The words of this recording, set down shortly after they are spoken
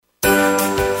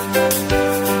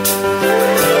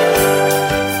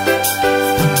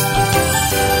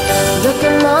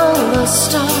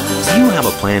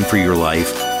plan for your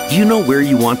life? Do you know where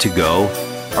you want to go?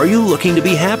 Are you looking to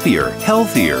be happier,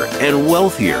 healthier, and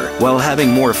wealthier while having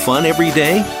more fun every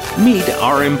day? Meet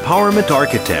our empowerment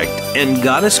architect and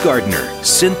goddess gardener,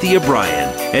 Cynthia Bryan,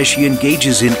 as she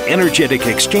engages in energetic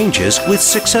exchanges with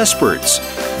successperts,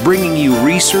 bringing you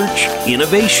research,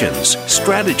 innovations,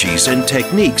 strategies, and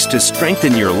techniques to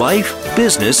strengthen your life,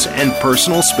 business, and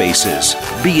personal spaces.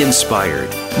 Be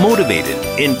inspired, motivated,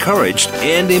 encouraged,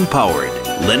 and empowered.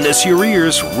 Lend us your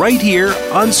ears right here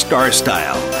on Star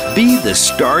Style. Be the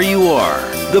star you are.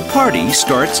 The party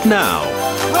starts now.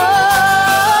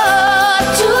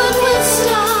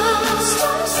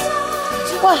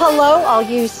 Well, hello, all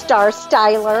you Star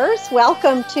Stylers.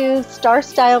 Welcome to Star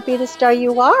Style, Be the Star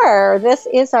You Are. This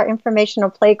is our informational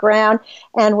playground,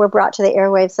 and we're brought to the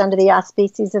airwaves under the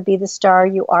auspices of Be the Star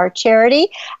You Are charity.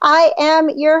 I am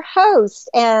your host,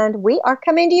 and we are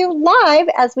coming to you live,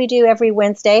 as we do every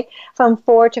Wednesday, from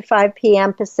 4 to 5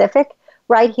 p.m. Pacific,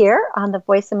 right here on the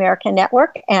Voice America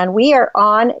Network, and we are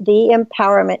on the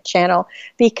Empowerment Channel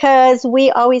because we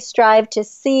always strive to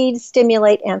seed,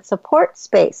 stimulate, and support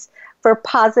space for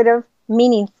positive,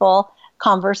 meaningful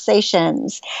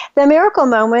conversations. The miracle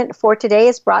moment for today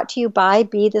is brought to you by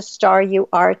Be the Star You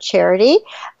Are charity.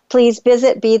 Please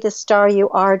visit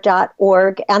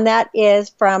BeTheStarYouAre.org, and that is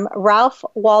from Ralph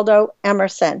Waldo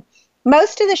Emerson.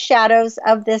 Most of the shadows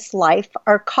of this life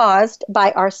are caused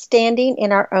by our standing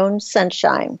in our own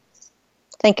sunshine.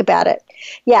 Think about it.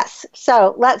 Yes,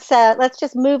 so let's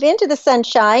just move into the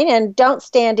sunshine and don't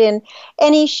stand in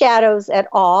any shadows at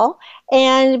all.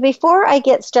 And before I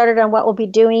get started on what we'll be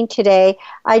doing today,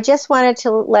 I just wanted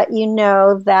to let you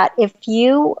know that if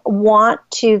you want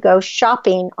to go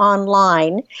shopping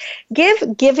online, give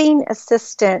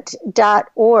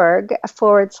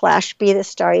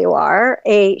givingassistant.org/BeTheStarYouAre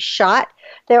a shot.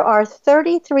 There are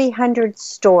 3,300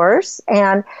 stores,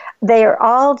 and they are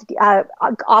all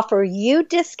offer you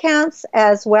discounts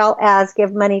as well as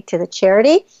give money to the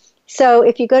charity. So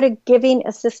if you go to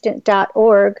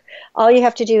givingassistant.org, all you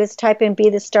have to do is type in Be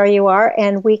the Star You Are,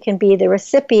 and we can be the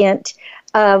recipient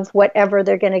of whatever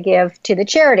they're going to give to the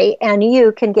charity, and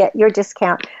you can get your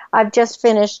discount. I've just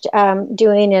finished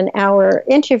doing an hour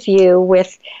interview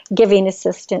with Giving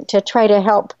Assistant to try to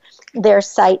help their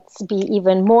sites be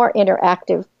even more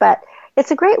interactive. But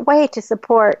it's a great way to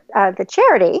support the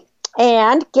charity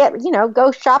and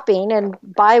go shopping and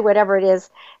buy whatever it is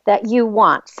that you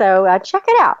want. So check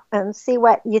it out and see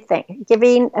what you think.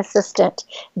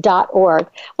 givingassistant.org.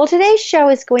 Well, today's show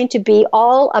is going to be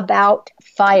all about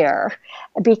fire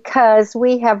because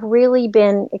we have really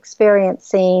been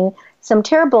experiencing some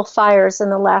terrible fires in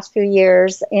the last few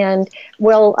years, and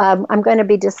I'm going to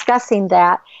be discussing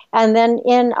that. And then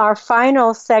in our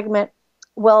final segment,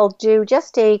 we'll do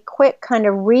just a quick kind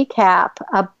of recap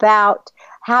about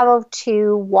how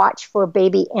to watch for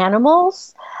baby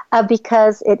animals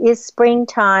because it is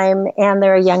springtime and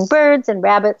there are young birds and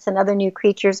rabbits and other new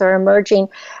creatures are emerging.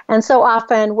 And so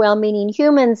often well-meaning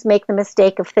humans make the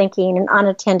mistake of thinking an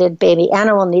unattended baby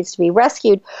animal needs to be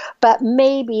rescued, but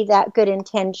maybe that good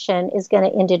intention is going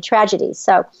to end in tragedy.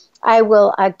 So I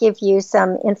will give you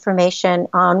some information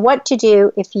on what to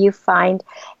do if you find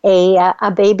a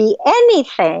baby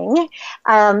anything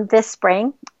this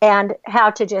spring and how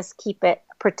to just keep it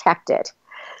protected.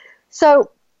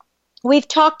 So we've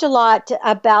talked a lot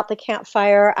about the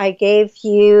campfire. I gave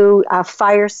you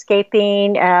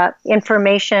firescaping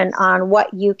information on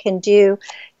what you can do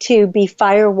to be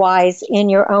fire-wise in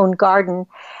your own garden.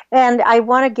 And I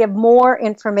want to give more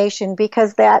information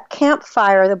because that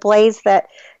campfire, the blaze that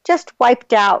just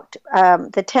wiped out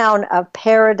the town of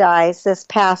Paradise this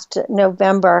past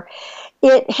November,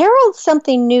 it heralds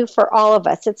something new for all of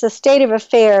us. It's a state of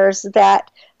affairs that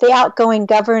the outgoing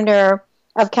governor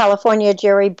of California,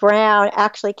 Jerry Brown,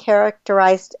 actually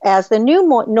characterized as the new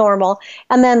normal,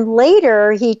 and then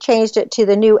later he changed it to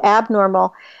the new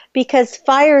abnormal because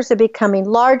fires are becoming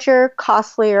larger,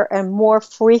 costlier, and more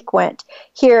frequent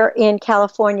here in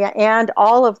California and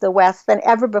all of the West than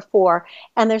ever before,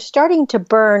 and they're starting to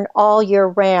burn all year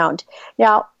round.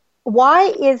 Now,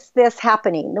 why is this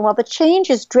happening? Well, the change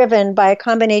is driven by a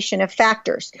combination of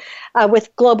factors,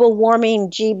 with global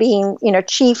warming being,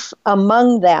 chief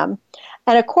among them.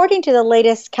 And according to the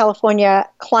latest California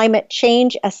climate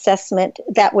change assessment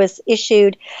that was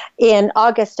issued in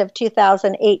August of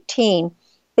 2018,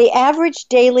 the average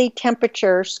daily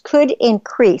temperatures could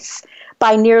increase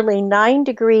by nearly 9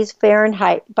 degrees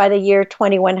Fahrenheit by the year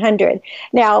 2100.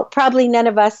 Now, probably none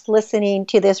of us listening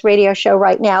to this radio show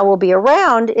right now will be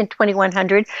around in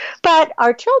 2100, but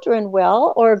our children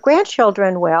will, or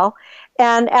grandchildren will.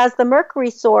 And as the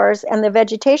mercury soars and the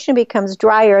vegetation becomes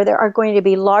drier, there are going to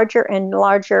be larger and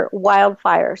larger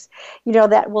wildfires,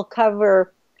 that will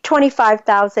cover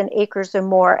 25,000 acres or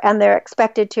more, and they're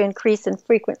expected to increase in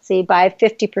frequency by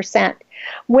 50%.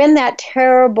 When that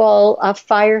terrible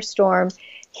firestorm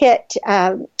hit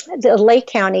the Lake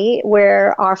County,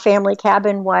 where our family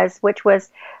cabin was, which was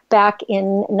back in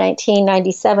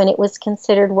 1997, it was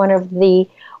considered one of the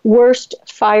worst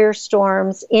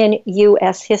firestorms in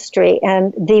U.S. history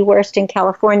and the worst in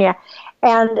California.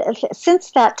 And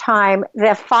since that time,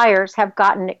 the fires have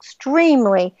gotten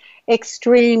extremely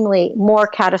more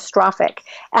catastrophic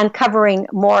and covering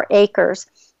more acres.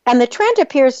 And the trend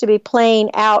appears to be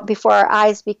playing out before our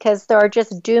eyes because there are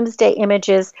just doomsday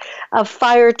images of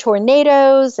fire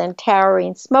tornadoes and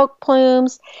towering smoke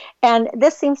plumes. And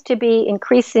this seems to be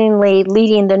increasingly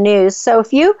leading the news. So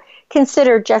if you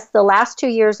consider just the last 2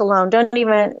 years alone, don't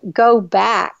even go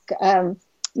back,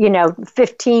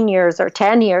 15 years or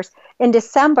 10 years. In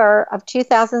December of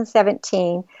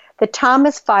 2017, the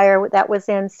Thomas Fire that was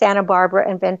in Santa Barbara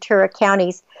and Ventura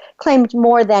counties claimed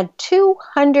more than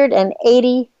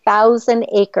 280,000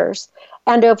 acres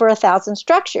and over 1,000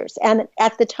 structures. And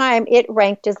at the time, it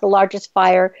ranked as the largest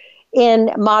fire in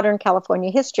modern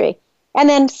California history. And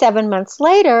then 7 months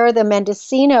later, the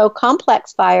Mendocino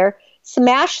Complex Fire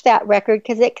smashed that record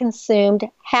because it consumed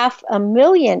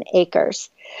 500,000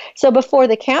 acres. So before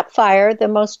the Camp Fire, the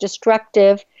most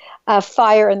destructive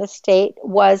fire in the state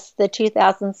was the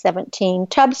 2017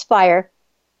 Tubbs Fire.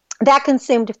 That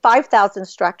consumed 5,000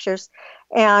 structures,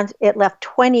 and it left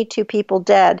 22 people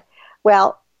dead.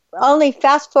 Well, only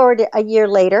fast forward a year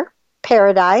later,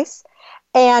 Paradise,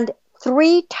 and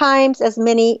 3 times as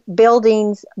many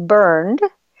buildings burned.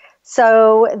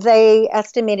 So they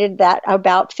estimated that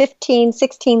about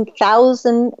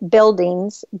 16,000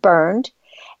 buildings burned.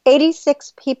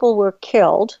 86 people were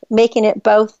killed, making it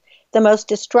both the most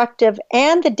destructive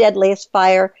and the deadliest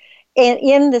fire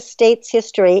in the state's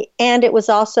history. And it was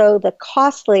also the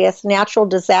costliest natural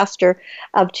disaster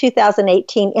of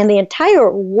 2018 in the entire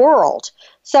world.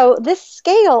 So this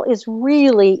scale is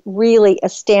really, really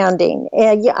astounding.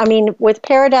 I mean, with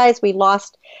Paradise, we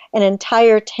lost an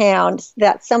entire town.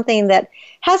 That's something that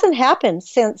hasn't happened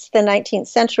since the 19th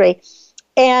century.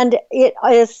 And it,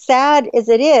 as sad as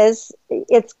it is,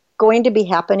 it's going to be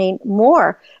happening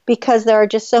more because there are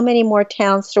just so many more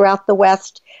towns throughout the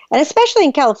West, and especially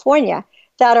in California,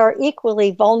 that are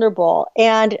equally vulnerable.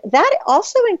 And that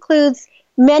also includes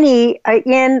many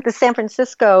in the San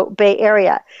Francisco Bay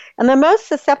Area. And the most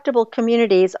susceptible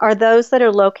communities are those that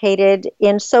are located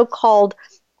in so-called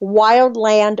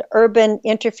wildland urban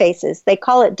interfaces. They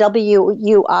call it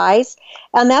WUIs,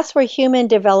 and that's where human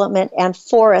development and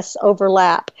forests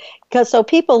overlap. So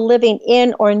people living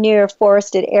in or near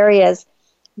forested areas,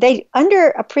 they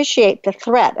underappreciate the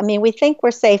threat. I mean, we think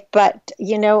we're safe, but,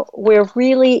 we're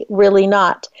really, really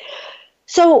not.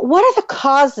 So what are the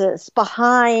causes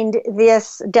behind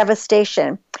this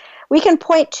devastation? We can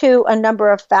point to a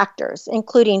number of factors,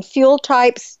 including fuel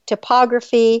types,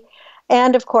 topography,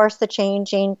 and, of course, the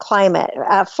changing climate.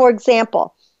 For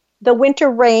example, the winter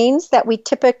rains that we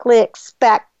typically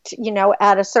expect,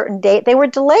 at a certain date, they were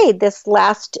delayed this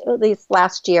last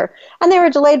year, and they were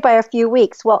delayed by a few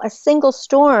weeks. Well, a single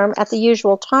storm at the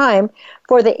usual time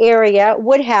for the area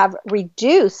would have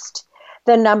reduced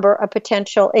the number of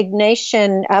potential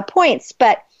ignition points,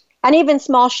 and even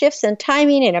small shifts in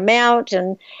timing and amount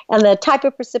and the type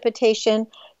of precipitation,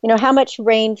 how much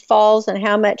rain falls and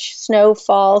how much snow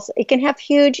falls, it can have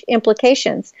huge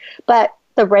implications. But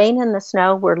the rain and the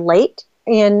snow were late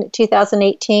in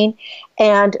 2018,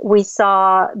 and we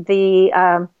saw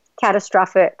the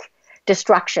catastrophic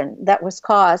destruction that was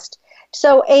caused.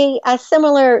 So a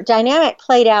similar dynamic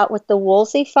played out with the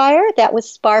Woolsey Fire that was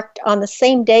sparked on the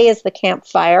same day as the Camp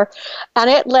Fire,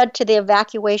 and it led to the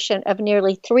evacuation of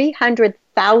nearly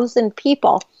 300,000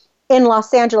 people in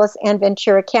Los Angeles and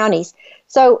Ventura counties.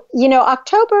 So,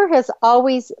 October has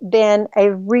always been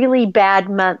a really bad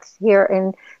month here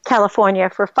in California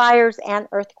for fires and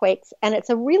earthquakes, and it's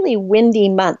a really windy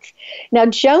month. Now,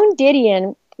 Joan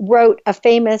Didion wrote a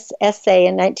famous essay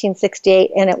in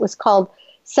 1968, and it was called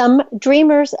Some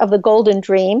Dreamers of the Golden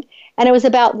Dream, and it was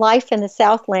about life in the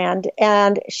Southland.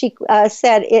 And she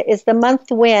said it is the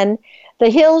month when the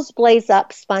hills blaze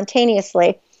up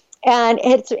spontaneously. And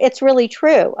it's really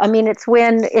true. I mean, it's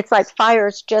when it's like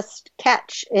fires just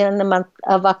catch in the month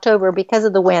of October because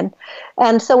of the wind.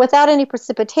 And so without any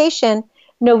precipitation,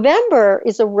 November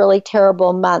is a really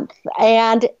terrible month.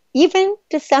 And even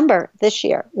December this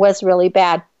year was really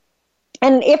bad.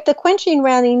 And if the quenching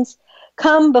rains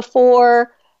come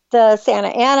before the Santa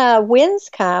Ana winds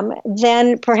come,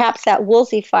 then perhaps that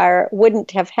Woolsey fire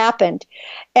wouldn't have happened.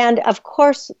 And of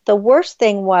course, the worst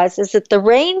thing is that the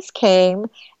rains came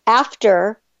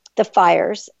after the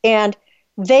fires, and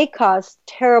they caused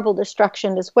terrible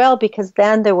destruction as well, because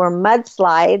then there were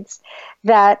mudslides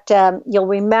that you'll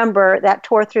remember that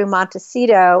tore through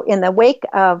Montecito in the wake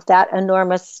of that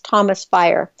enormous Thomas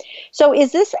fire. So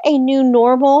is this a new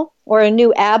normal or a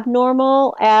new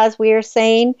abnormal, as we are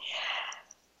saying?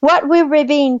 What we're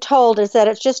being told is that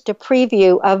it's just a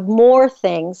preview of more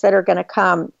things that are going to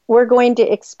come. We're going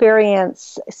to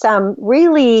experience some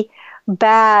really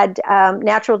bad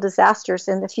natural disasters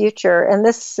in the future. And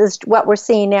this is what we're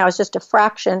seeing now is just a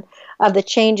fraction of the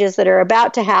changes that are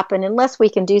about to happen unless we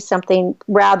can do something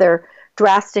rather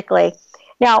drastically.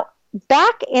 Now,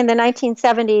 back in the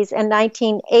 1970s and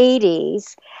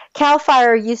 1980s, CAL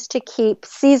FIRE used to keep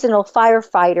seasonal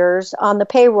firefighters on the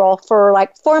payroll for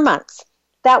like 4 months.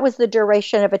 That was the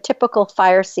duration of a typical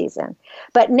fire season.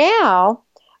 But now,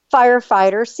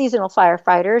 firefighters, seasonal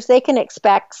firefighters, they can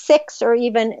expect 6 or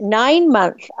even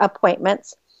 9-month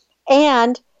appointments.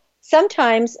 And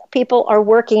sometimes people are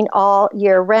working all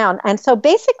year round. And so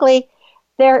basically,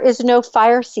 there is no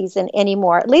fire season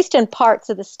anymore, at least in parts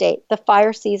of the state. The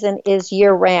fire season is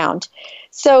year round.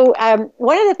 So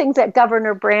one of the things that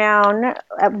Governor Brown,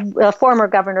 former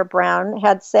Governor Brown,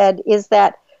 had said is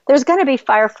that there's going to be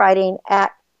firefighting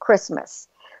at Christmas.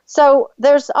 So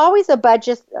there's always a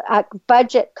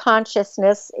budget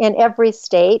consciousness in every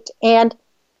state, and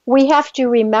we have to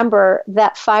remember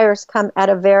that fires come at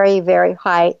a very, very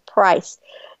high price.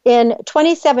 In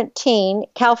 2017,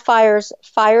 CAL FIRE's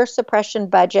fire suppression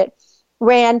budget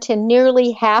ran to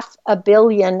nearly $500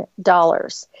 million.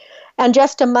 And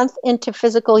just a month into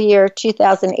fiscal year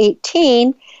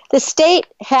 2018, the state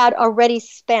had already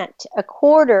spent a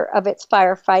quarter of its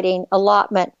firefighting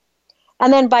allotment.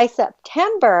 And then by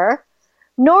September,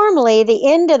 normally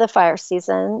the end of the fire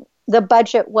season, the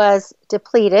budget was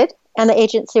depleted, and the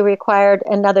agency required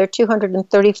another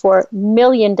 $234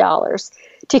 million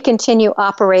to continue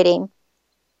operating.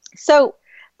 So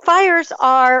fires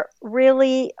are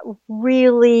really,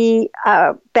 really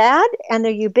bad, and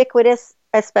they're ubiquitous,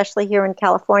 especially here in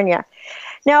California.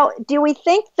 Now, do we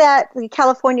think that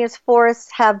California's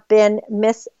forests have been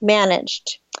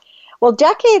mismanaged? Well,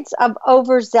 decades of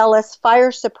overzealous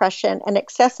fire suppression and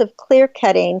excessive clear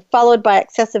cutting, followed by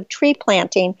excessive tree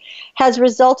planting, has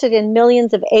resulted in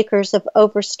millions of acres of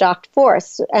overstocked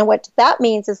forests. And what that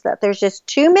means is that there's just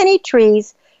too many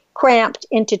trees cramped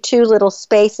into too little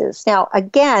spaces. Now,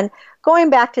 again, going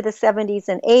back to the 70s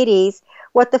and 80s,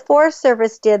 what the Forest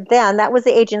Service did then, that was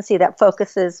the agency that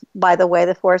focuses, by the way,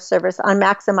 the Forest Service, on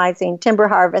maximizing timber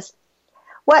harvest.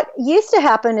 What used to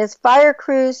happen is fire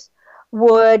crews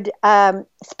would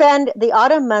spend the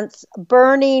autumn months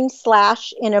burning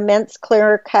in immense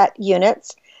clear-cut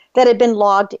units that had been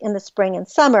logged in the spring and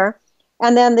summer.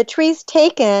 And then the trees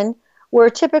taken were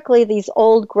typically these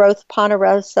old-growth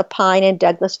ponderosa pine and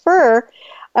Douglas fir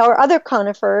or other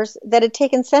conifers that had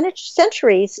taken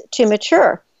centuries to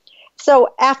mature.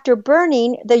 So after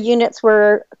burning, the units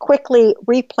were quickly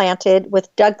replanted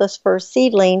with Douglas fir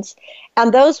seedlings,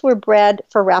 and those were bred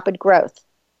for rapid growth.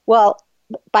 Well,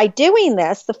 by doing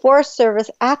this, the Forest Service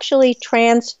actually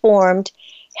transformed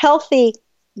healthy,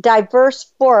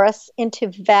 diverse forests into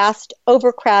vast,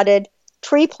 overcrowded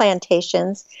tree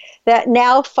plantations that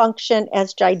now function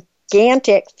as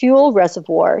gigantic fuel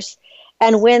reservoirs.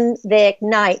 And when they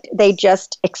ignite, they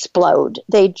just explode.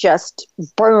 They just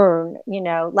burn,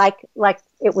 like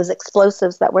it was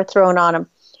explosives that were thrown on them.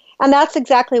 And that's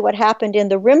exactly what happened in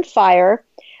the Rim Fire,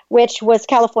 which was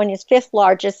California's 5th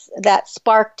largest, that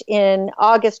sparked in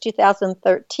August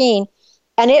 2013.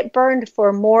 And it burned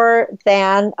for more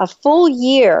than a full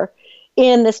year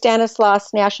in the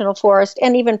Stanislaus National Forest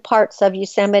and even parts of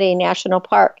Yosemite National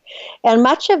Park. And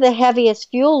much of the heaviest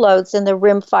fuel loads in the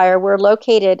Rim Fire were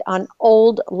located on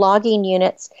old logging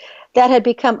units that had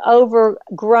become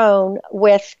overgrown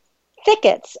with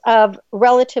thickets of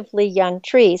relatively young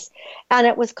trees. And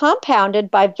it was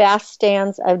compounded by vast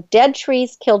stands of dead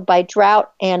trees killed by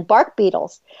drought and bark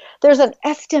beetles. There's an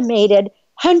estimated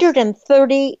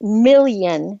 130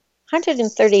 million,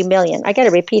 I got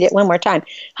to repeat it one more time,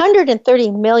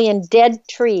 130 million dead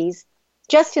trees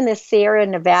just in the Sierra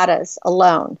Nevadas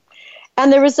alone.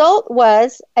 And the result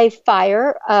was a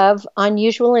fire of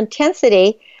unusual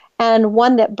intensity, and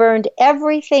one that burned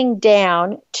everything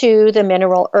down to the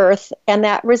mineral earth, and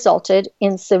that resulted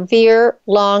in severe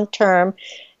long-term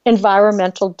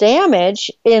environmental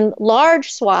damage in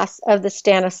large swaths of the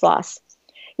Stanislaus.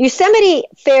 Yosemite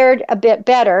fared a bit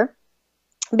better,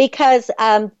 because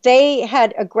they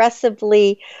had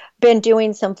aggressively been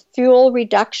doing some fuel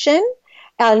reduction,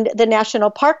 and the National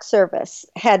Park Service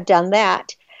had done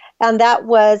that. And that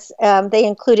was, they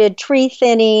included tree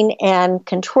thinning and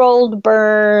controlled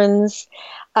burns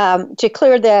to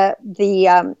clear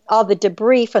all the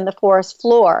debris from the forest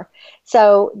floor.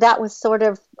 So that was sort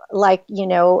of like,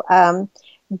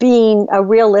 being a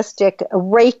realistic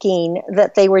raking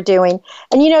that they were doing.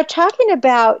 And, talking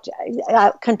about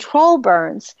control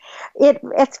burns,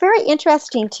 it's very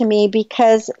interesting to me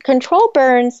because control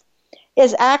burns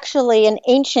is actually an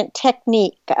ancient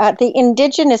technique. The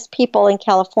indigenous people in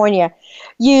California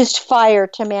used fire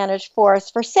to manage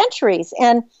forests for centuries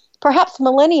and perhaps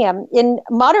millennium. In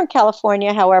modern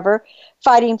California, however,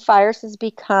 fighting fires has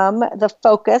become the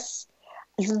focus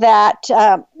that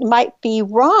might be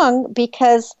wrong,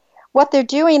 because what they're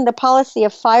doing, the policy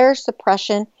of fire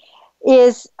suppression,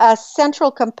 is a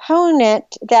central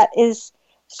component that is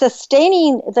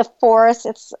sustaining the forest.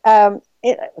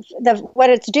 What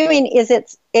it's doing is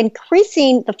it's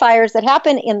increasing the fires that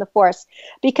happen in the forest,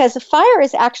 because fire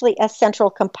is actually a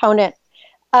central component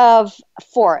of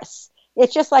forests.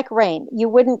 It's just like rain. You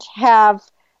wouldn't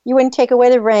take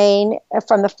away the rain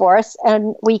from the forest,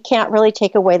 and we can't really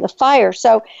take away the fire.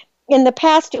 So in the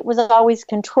past, it was always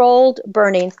controlled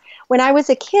burning. When I was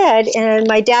a kid, and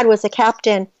my dad was a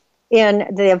captain in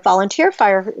the volunteer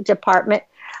fire department,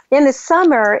 in the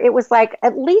summer, it was like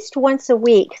at least once a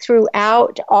week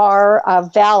throughout our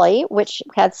valley, which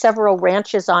had several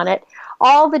ranches on it,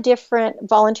 all the different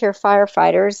volunteer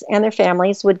firefighters and their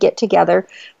families would get together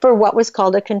for what was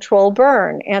called a control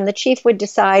burn. And the chief would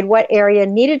decide what area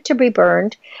needed to be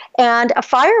burned, and a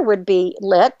fire would be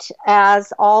lit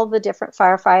as all the different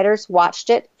firefighters watched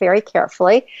it very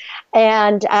carefully.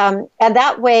 And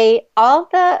that way, all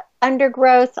the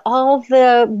undergrowth, all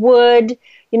the wood,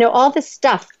 all the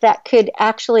stuff that could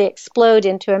actually explode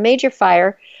into a major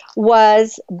fire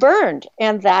was burned.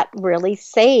 And that really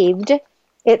saved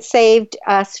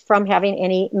us from having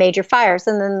any major fires.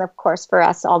 And then, of course, for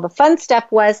us, all the fun stuff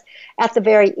was at the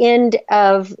very end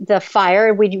of the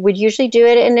fire. We would usually do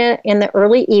it in the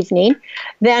early evening.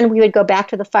 Then we would go back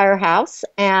to the firehouse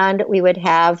and we would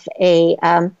have a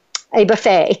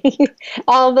buffet.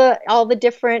 all the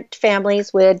different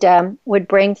families would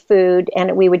bring food,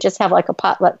 and we would just have like a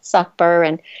potluck supper,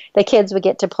 and the kids would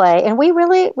get to play. And we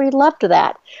loved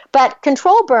that. But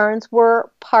control burns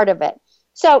were part of it.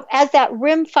 So as that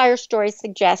rim fire story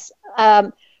suggests,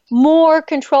 more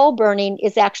control burning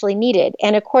is actually needed.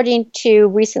 And according to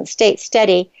recent state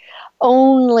study,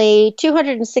 only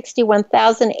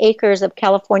 261,000 acres of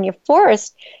California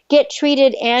forest get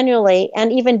treated annually,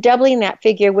 and even doubling that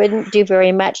figure wouldn't do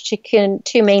very much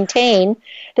to maintain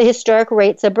the historic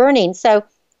rates of burning. So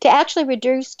to actually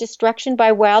reduce destruction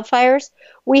by wildfires,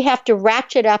 we have to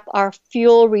ratchet up our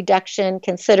fuel reduction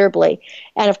considerably.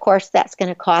 And of course, that's going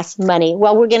to cost money.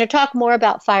 Well, we're going to talk more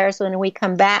about fires when we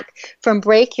come back from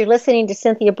break. You're listening to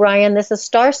Cynthia Bryan. This is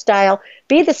Star Style.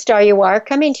 Be the Star You Are,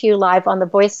 coming to you live on the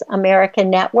Voice America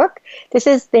Network. This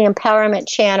is the Empowerment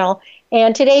Channel.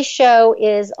 And today's show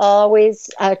is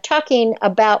always talking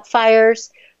about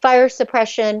fires, fire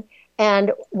suppression,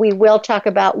 and we will talk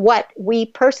about what we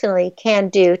personally can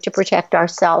do to protect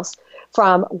ourselves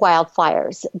from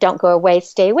wildfires. Don't go away.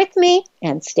 Stay with me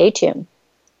and stay tuned.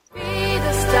 Be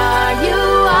the star you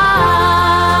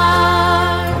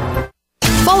are.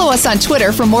 Follow us on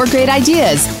Twitter for more great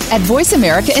ideas at Voice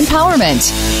America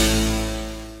Empowerment.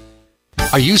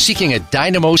 Are you seeking a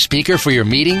dynamo speaker for your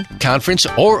meeting, conference,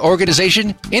 or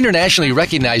organization? Internationally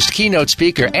recognized keynote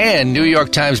speaker and New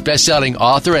York Times bestselling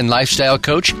author and lifestyle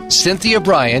coach, Cynthia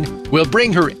Bryan, will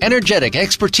bring her energetic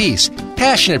expertise,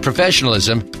 passionate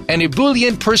professionalism, and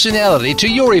ebullient personality to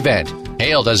your event.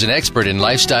 Hailed as an expert in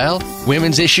lifestyle,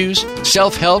 women's issues,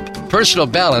 self-help, personal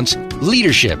balance,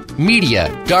 leadership, media,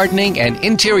 gardening, and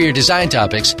interior design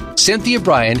topics, Cynthia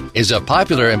Bryan is a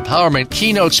popular empowerment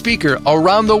keynote speaker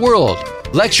around the world,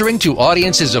 lecturing to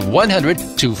audiences of 100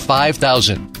 to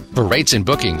 5,000. For rates and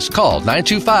bookings, call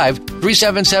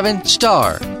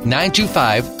 925-377-STAR,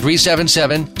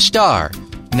 925-377-STAR,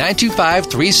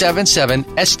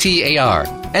 925-377-STAR,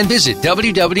 and visit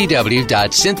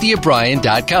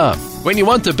www.cynthiabryan.com. When you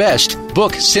want the best,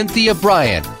 book Cynthia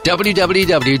Bryan,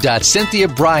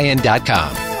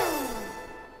 www.cynthiabryan.com.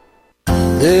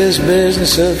 This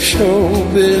business of show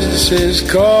business is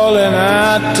calling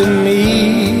out to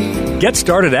me. Get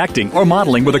started acting or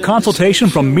modeling with a consultation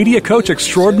from media coach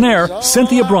extraordinaire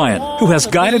Cynthia Bryan, who has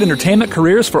guided entertainment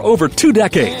careers for over 2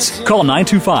 decades. Call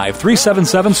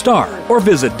 925-377-STAR or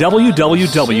visit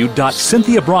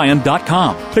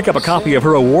www.cynthiabryan.com. Pick up a copy of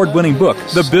her award-winning book,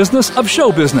 The Business of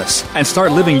Show Business, and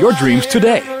start living your dreams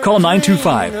today. Call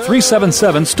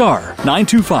 925-377-STAR.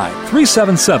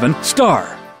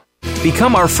 925-377-STAR.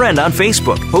 Become our friend on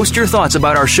Facebook. Post your thoughts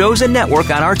about our shows and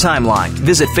network on our timeline.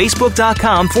 Visit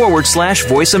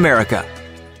Facebook.com/Voice America.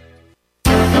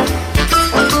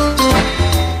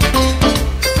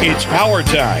 It's power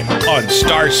time on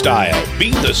Star Style. Be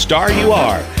the star you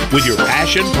are with your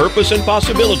passion, purpose, and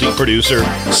possibility producer,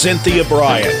 Cynthia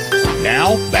Bryan.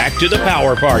 Now, back to the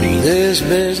Power Party. This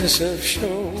business of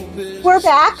show business. We're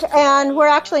back, and we're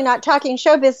actually not talking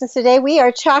show business today. We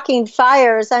are talking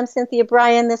fires. I'm Cynthia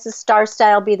Bryan. This is Star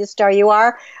Style, Be the Star You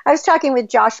Are. I was talking with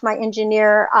Josh, my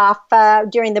engineer,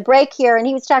 during the break here, and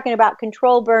he was talking about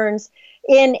control burns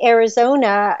in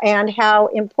Arizona and how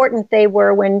important they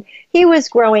were when he was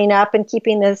growing up and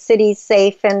keeping the cities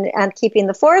safe and keeping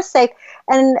the forest safe.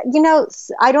 And, you know,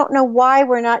 I don't know why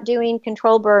we're not doing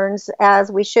control burns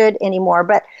as we should anymore.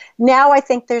 But now I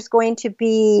think there's going to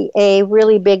be a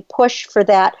really big push for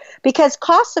that because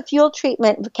costs of fuel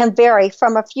treatment can vary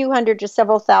from a few hundred to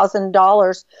several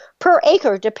 $1,000s per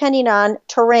acre, depending on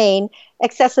terrain,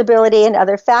 accessibility, and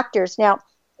other factors. Now,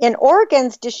 in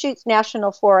Oregon's Deschutes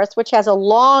National Forest, which has a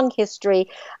long history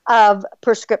of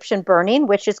prescription burning,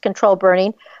 which is control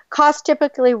burning, costs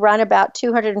typically run about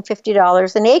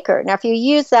 $250 an acre. Now, if you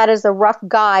use that as a rough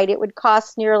guide, it would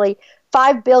cost nearly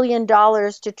 $5 billion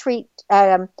to treat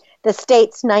the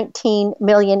state's 19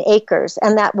 million acres,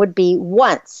 and that would be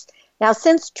once. Now,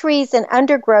 since trees and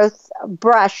undergrowth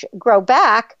brush grow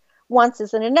back, once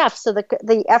isn't enough, so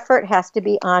the effort has to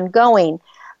be ongoing.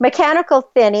 Mechanical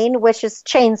thinning, which is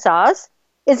chainsaws,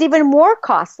 is even more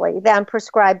costly than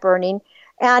prescribed burning,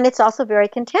 and it's also very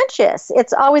contentious.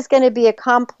 It's always going to be a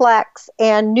complex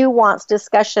and nuanced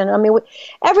discussion. I mean,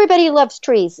 everybody loves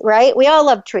trees, right? We all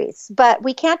love trees, but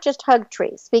we can't just hug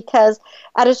trees because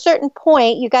at a certain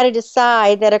point, you got to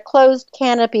decide that a closed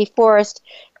canopy forest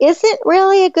isn't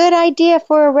really a good idea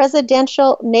for a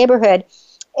residential neighborhood.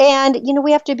 And, you know,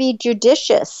 we have to be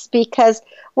judicious because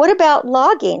what about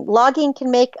logging? Logging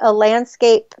can make a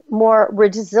landscape more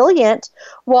resilient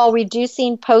while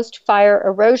reducing post-fire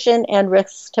erosion and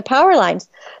risks to power lines.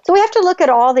 So we have to look at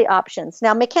all the options.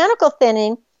 Now, mechanical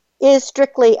thinning is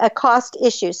strictly a cost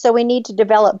issue, so we need to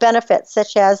develop benefits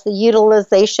such as the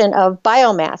utilization of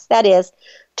biomass, that is,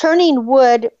 turning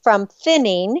wood from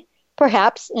thinning,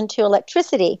 perhaps, into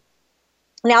electricity.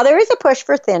 Now, there is a push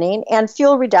for thinning and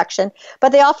fuel reduction,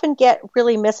 but they often get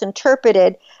really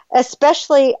misinterpreted,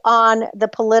 especially on the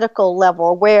political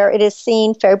level, where it is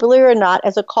seen, favorably or not,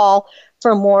 as a call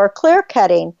for more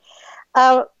clear-cutting.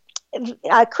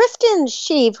 Kristen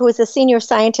Sheave, who is a senior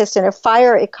scientist and a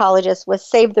fire ecologist with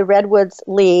Save the Redwoods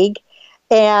League,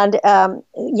 and,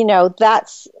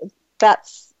 that's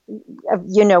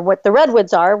what the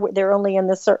redwoods are, they're only in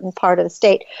this certain part of the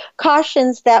state,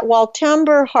 cautions that while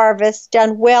timber harvest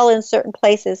done well in certain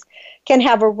places can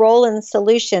have a role in the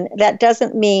solution, that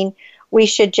doesn't mean we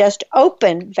should just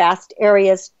open vast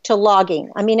areas to logging.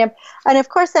 I mean, and of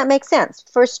course that makes sense.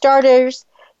 For starters,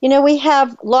 we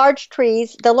have large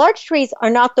trees. The large trees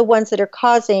are not the ones that are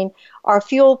causing our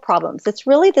fuel problems. It's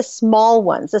really the small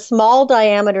ones, the small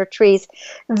diameter trees.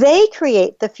 They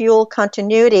create the fuel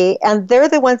continuity, and they're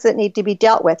the ones that need to be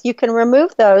dealt with. You can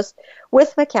remove those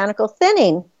with mechanical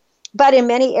thinning, but in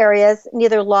many areas,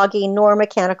 neither logging nor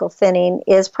mechanical thinning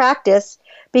is practiced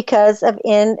because of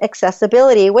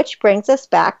inaccessibility, which brings us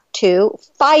back to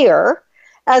fire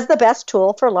as the best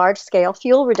tool for large-scale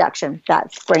fuel reduction.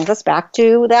 That brings us back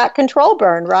to that control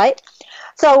burn, right?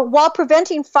 So while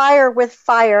preventing fire with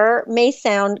fire may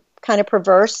sound kind of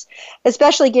perverse,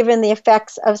 especially given the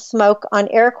effects of smoke on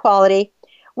air quality,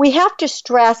 we have to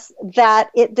stress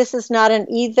that this is not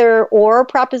an either-or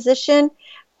proposition.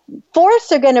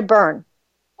 Forests are going to burn.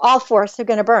 All forests are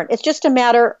going to burn. It's just a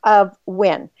matter of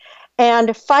when.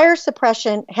 And fire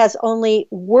suppression has only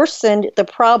worsened the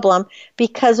problem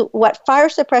because what fire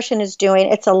suppression is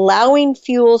doing, it's allowing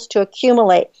fuels to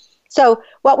accumulate. So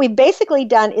what we've basically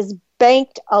done is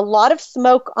banked a lot of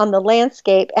smoke on the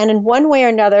landscape, and in one way or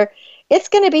another, it's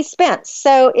going to be spent.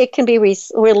 So it can be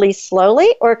released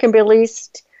slowly, or it can be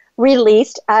released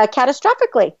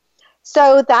catastrophically.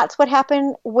 So that's what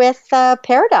happened with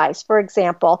Paradise, for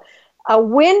example.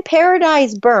 When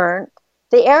Paradise burned,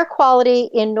 the air quality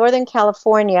in Northern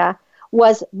California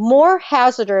was more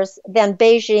hazardous than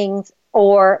Beijing's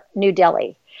or New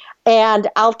Delhi. And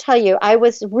I'll tell you, I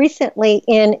was recently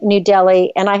in New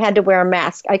Delhi and I had to wear a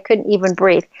mask. I couldn't even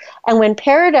breathe. And when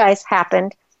Paradise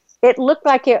happened, it looked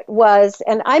like it was,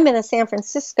 and I'm in the San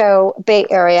Francisco Bay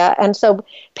Area, and so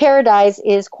Paradise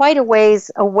is quite a ways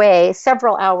away,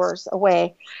 several hours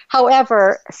away.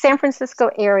 However, San Francisco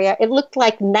area, it looked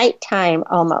like nighttime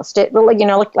almost. It really,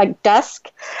 looked like dusk,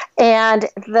 and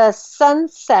the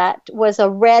sunset was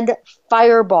a red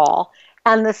fireball,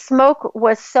 and the smoke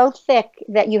was so thick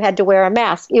that you had to wear a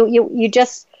mask.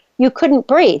 You couldn't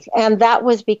breathe, and that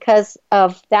was because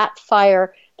of that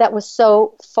fire that was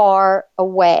so far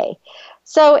away.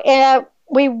 So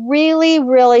we really,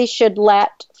 really should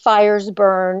let fires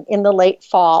burn in the late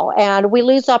fall, and we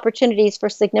lose opportunities for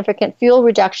significant fuel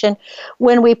reduction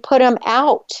when we put them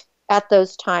out at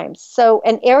those times. So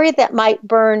an area that might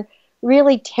burn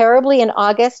really terribly in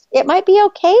August, it might be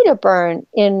okay to burn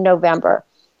in November.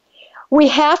 We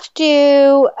have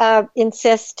to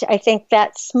insist, I think,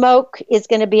 that smoke is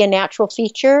going to be a natural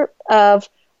feature of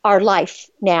our life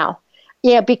now.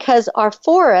 Yeah, because our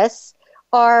forests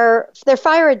they're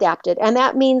fire adapted, and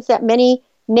that means that many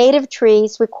native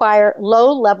trees require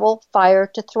low-level fire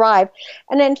to thrive.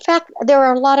 And in fact, there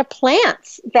are a lot of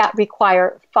plants that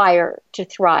require fire to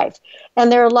thrive.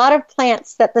 And there are a lot of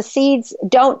plants that the seeds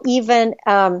don't even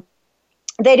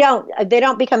they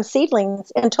don't become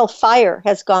seedlings until fire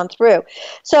has gone through.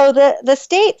 So the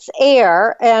state's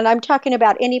air, and I'm talking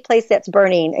about any place that's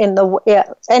burning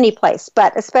any place,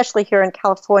 but especially here in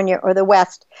California or the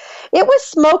West, it was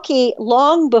smoky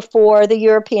long before the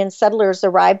European settlers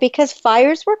arrived because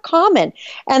fires were common,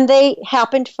 and they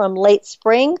happened from late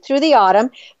spring through the autumn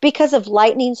because of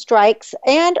lightning strikes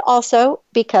and also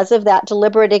because of that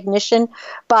deliberate ignition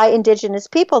by indigenous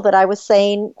people that I was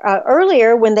saying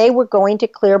earlier when they were going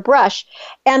to clear brush.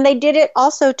 And they did it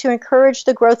also to encourage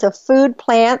the growth of food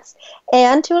plants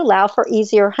and to allow for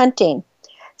easier hunting.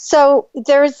 So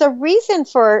there's a reason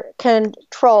for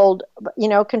controlled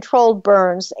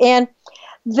burns. And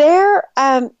there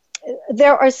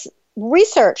is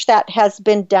research that has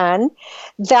been done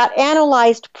that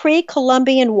analyzed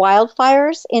pre-Columbian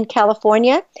wildfires in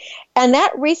California, and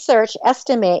that research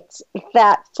estimates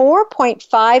that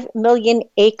 4.5 million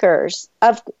acres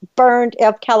of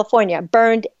California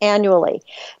burned annually.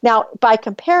 Now, by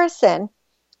comparison,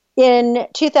 in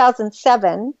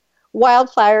 2007,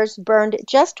 wildfires burned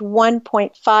just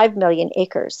 1.5 million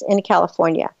acres in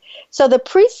California. So the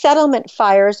pre-settlement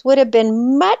fires would have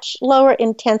been much lower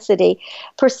intensity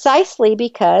precisely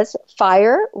because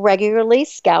fire regularly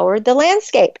scoured the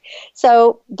landscape.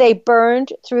 So they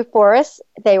burned through forests.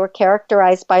 They were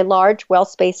characterized by large,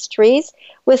 well-spaced trees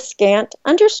with scant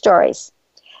understories.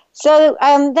 So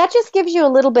that just gives you a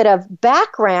little bit of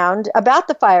background about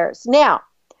the fires. Now,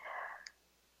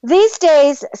 these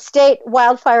days, state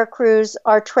wildfire crews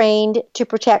are trained to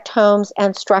protect homes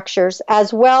and structures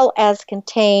as well as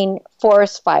contain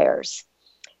forest fires.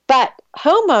 But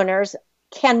homeowners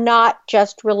cannot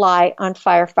just rely on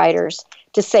firefighters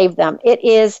to save them. It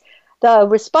is the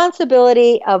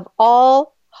responsibility of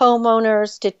all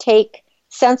homeowners to take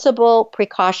sensible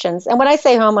precautions. And when I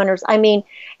say homeowners, I mean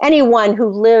anyone who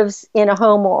lives in a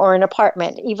home or an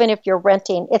apartment, even if you're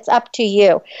renting, it's up to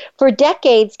you. For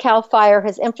decades, CAL FIRE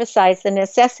has emphasized the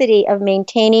necessity of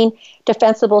maintaining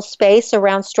defensible space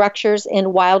around structures in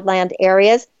wildland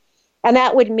areas. And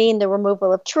that would mean the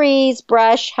removal of trees,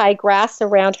 brush, high grass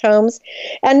around homes.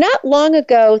 And not long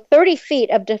ago, 30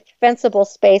 feet of defensible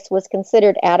space was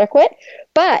considered adequate.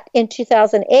 But in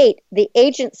 2008, the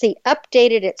agency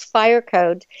updated its fire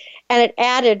code and it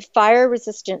added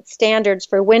fire-resistant standards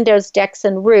for windows, decks,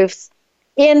 and roofs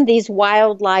in these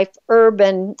wildlife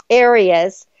urban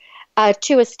areas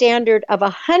to a standard of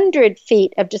 100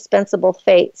 feet of dispensable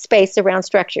space around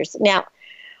structures. Now,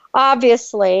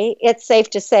 obviously, it's safe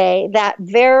to say that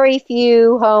very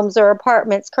few homes or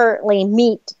apartments currently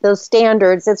meet those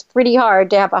standards. It's pretty hard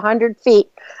to have 100 feet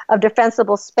of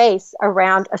defensible space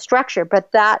around a structure,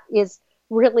 but that is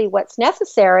really what's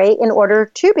necessary in order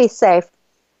to be safe.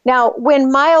 Now,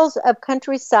 when miles of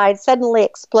countryside suddenly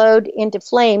explode into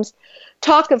flames,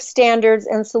 talk of standards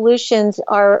and solutions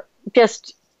are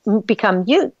just become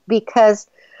mute because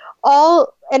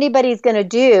all anybody's going to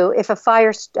do if a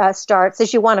fire starts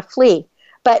is you want to flee.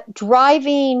 But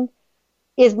driving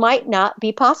might not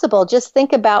be possible. Just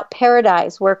think about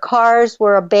Paradise, where cars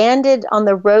were abandoned on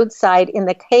the roadside in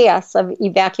the chaos of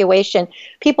evacuation.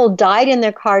 People died in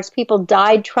their cars. People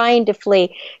died trying to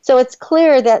flee. So it's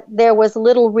clear that there was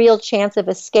little real chance of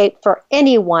escape for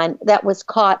anyone that was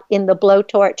caught in the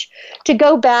blowtorch. To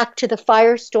go back to the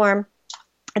firestorm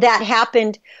that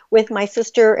happened with my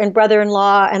sister and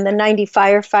brother-in-law and the 90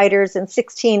 firefighters and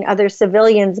 16 other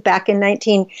civilians back in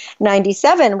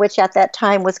 1997, which at that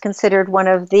time was considered one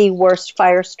of the worst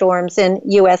firestorms in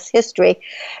U.S. history.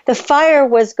 The fire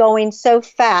was going so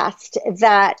fast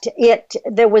that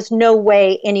there was no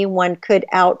way anyone could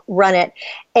outrun it.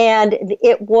 And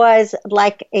it was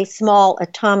like a small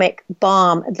atomic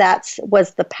bomb. That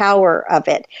was the power of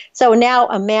it. So now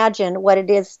imagine what it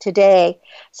is today.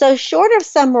 So short of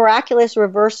some miraculous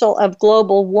reversal of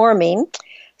global warming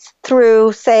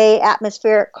through, say,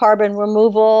 atmospheric carbon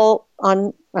removal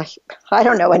on, I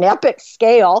don't know, an epic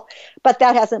scale, but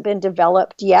that hasn't been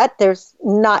developed yet. There's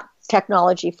not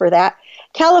technology for that.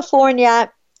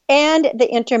 California and the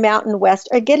Intermountain West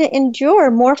are going to endure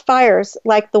more fires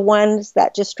like the ones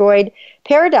that destroyed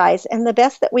Paradise. And the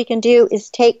best that we can do is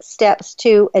take steps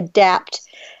to adapt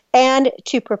and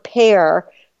to prepare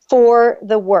for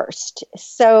the worst.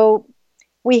 So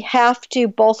we have to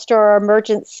bolster our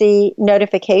emergency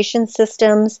notification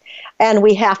systems, and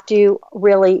we have to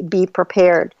really be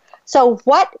prepared. So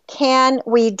what can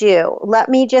we do? Let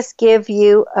me just give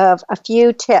you a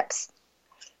few tips.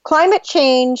 Climate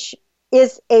change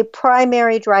is a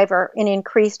primary driver in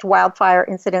increased wildfire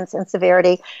incidence and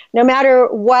severity. No matter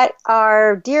what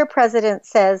our dear president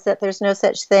says, that there's no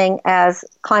such thing as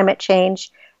climate change,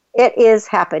 it is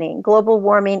happening. Global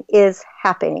warming is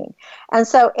happening. And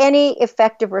so any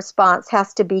effective response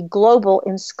has to be global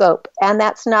in scope. And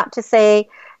that's not to say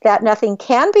that nothing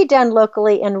can be done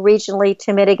locally and regionally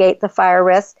to mitigate the fire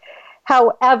risk.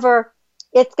 However,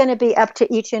 it's going to be up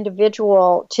to each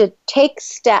individual to take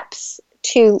steps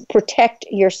to protect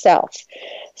yourself.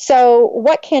 So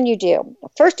what can you do?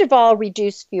 First of all,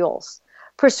 reduce fuels.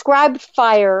 Prescribed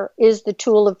fire is the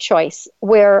tool of choice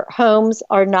where homes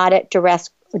are not at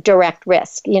direct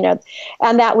risk,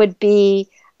 and that would be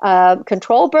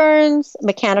control burns,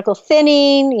 mechanical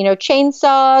thinning,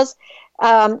 chainsaws.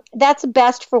 That's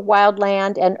best for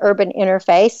wildland and urban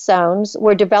interface zones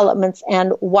where developments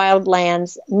and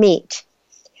wildlands meet.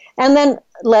 And then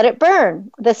let it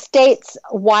burn. The state's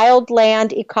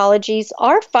wildland ecologies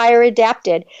are fire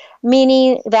adapted,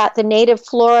 meaning that the native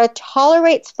flora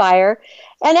tolerates fire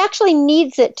and actually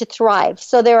needs it to thrive.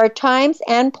 So there are times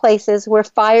and places where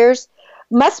fires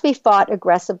must be fought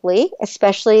aggressively,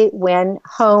 especially when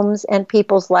homes and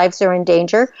people's lives are in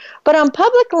danger. But on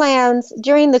public lands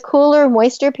during the cooler,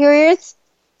 moister periods,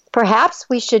 perhaps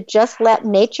we should just let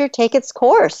nature take its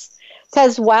course,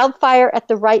 because wildfire at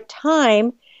the right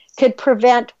time could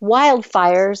prevent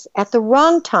wildfires at the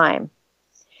wrong time.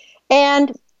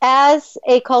 And as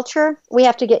a culture, we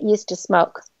have to get used to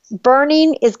smoke.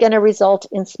 Burning is going to result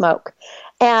in smoke.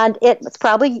 And it's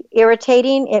probably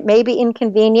irritating, it may be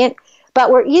inconvenient, but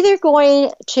we're either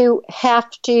going to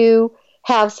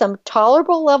have some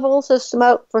tolerable levels of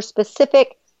smoke for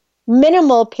specific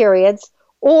minimal periods,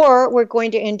 or we're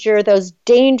going to endure those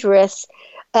dangerous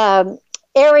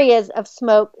areas of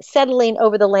smoke settling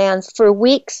over the lands for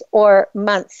weeks or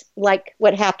months, like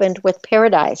what happened with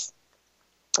Paradise.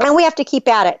 And we have to keep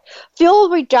at it. Fuel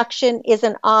reduction is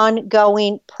an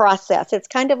ongoing process. It's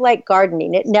kind of like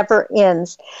gardening. It never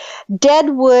ends.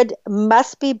 Dead wood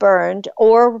must be burned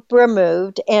or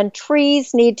removed, and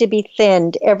trees need to be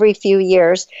thinned every few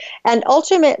years. And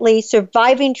ultimately,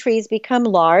 surviving trees become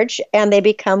large and they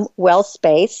become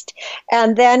well-spaced.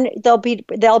 And then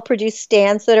they'll produce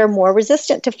stands that are more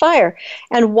resistant to fire.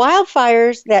 And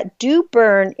wildfires that do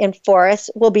burn in forests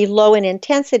will be low in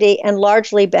intensity and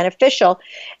largely beneficial.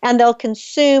 And they'll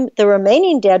consume the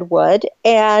remaining dead wood,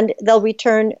 and they'll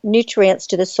return nutrients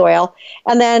to the soil,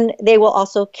 and then they will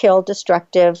also kill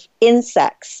destructive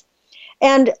insects.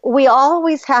 And we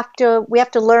have to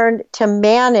learn to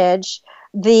manage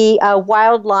the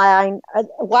wildland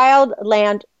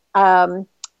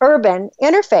urban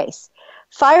interface.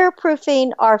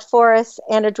 Fireproofing our forests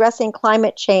and addressing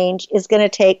climate change is going to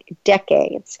take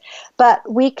decades, but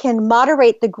we can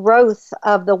moderate the growth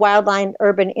of the wildland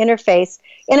urban interface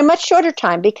in a much shorter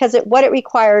time, because what it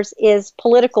requires is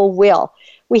political will.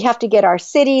 We have to get our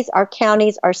cities, our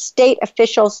counties, our state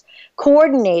officials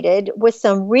coordinated with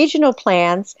some regional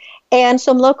plans and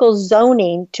some local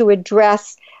zoning to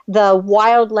address the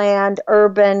wildland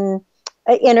urban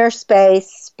interspace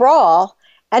sprawl.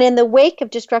 And in the wake of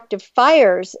destructive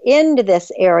fires into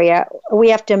this area, we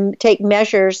have to take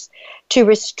measures to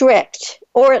restrict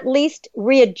or at least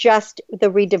readjust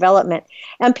the redevelopment.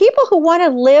 And people who want to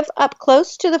live up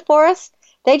close to the forest,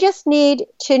 they just need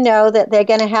to know that they're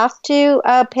going to have to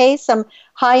pay some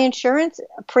high insurance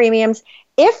premiums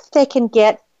if they can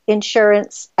get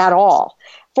insurance at all.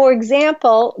 For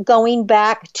example, going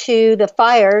back to the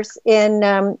fires in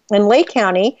Lake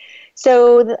County,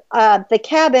 So the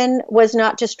cabin was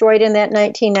not destroyed in that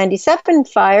 1997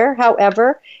 fire.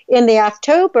 However, in the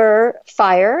October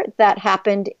fire that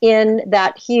happened in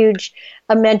that huge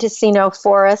Mendocino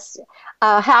forest,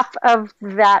 half of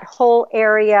that whole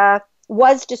area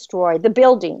was destroyed, the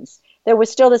buildings. There was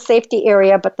still the safety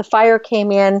area, but the fire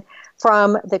came in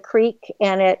from the creek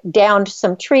and it downed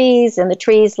some trees, and the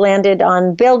trees landed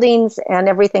on buildings and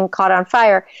everything caught on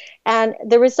fire. And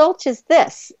the result is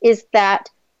this, is that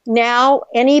now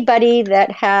anybody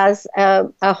that has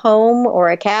a home or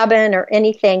a cabin or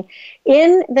anything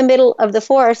in the middle of the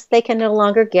forest, they can no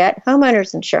longer get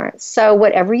homeowners insurance. So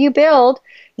whatever you build,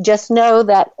 just know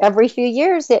that every few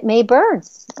years it may burn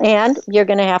and you're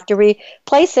going to have to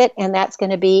replace it, and that's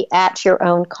going to be at your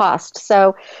own cost.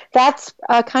 So that's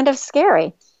kind of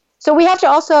scary. So we have to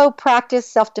also practice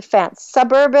self-defense.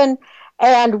 Suburban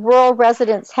and rural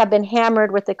residents have been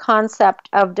hammered with the concept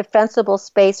of defensible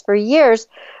space for years.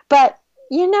 But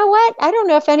you know what? I don't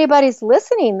know if anybody's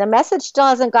listening. The message still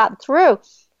hasn't gotten through.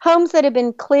 Homes that have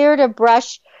been cleared of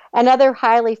brush and other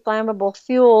highly flammable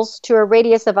fuels to a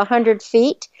radius of 100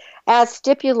 feet, as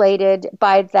stipulated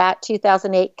by that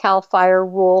 2008 CAL FIRE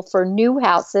rule for new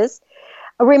houses,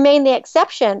 remain the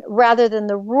exception rather than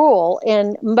the rule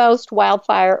in most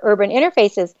wildfire urban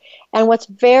interfaces. And what's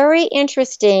very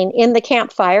interesting in the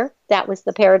Camp Fire, that was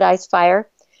the Paradise Fire,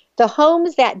 the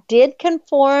homes that did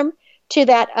conform to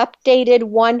that updated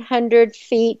 100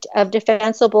 feet of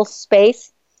defensible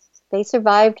space, they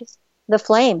survived the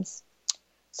flames.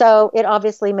 So it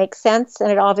obviously makes sense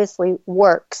and it obviously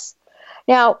works.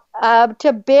 Now,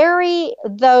 to bury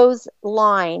those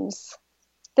lines,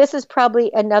 this is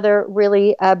probably another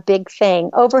really big thing.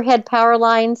 Overhead power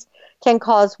lines can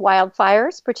cause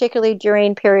wildfires, particularly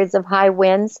during periods of high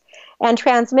winds. And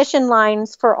transmission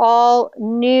lines for all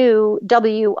new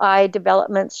WI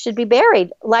developments should be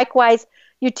buried. Likewise,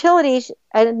 utilities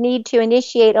need to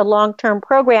initiate a long-term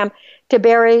program to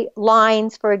bury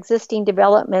lines for existing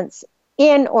developments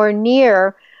in or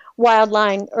near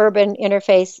wildland urban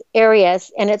interface areas.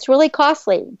 And it's really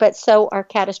costly, but so are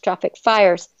catastrophic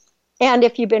fires. And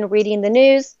if you've been reading the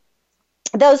news,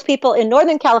 those people in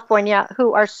Northern California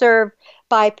who are served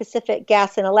by Pacific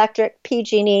Gas and Electric,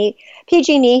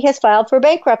 PG&E has filed for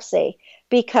bankruptcy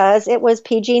because it was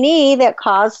PG&E that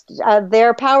caused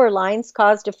their power lines,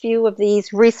 caused a few of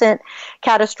these recent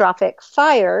catastrophic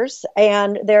fires,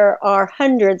 and there are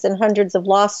hundreds and hundreds of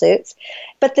lawsuits.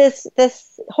 But this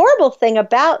horrible thing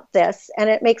about this, and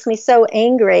it makes me so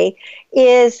angry,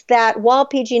 is that while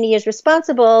PG&E is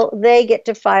responsible, they get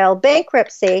to file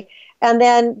bankruptcy, and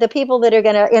then the people that are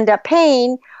going to end up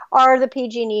paying are the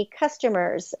PG&E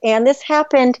customers. And this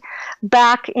happened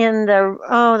back in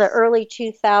the early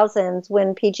 2000s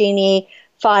when PG&E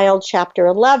filed Chapter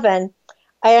 11.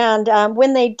 And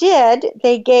when they did,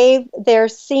 they gave their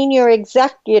senior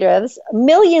executives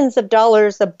millions of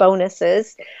dollars of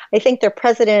bonuses. I think their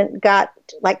president got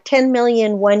like $10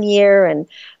 million one year and,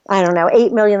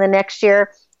 $8 million the next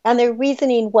year. And their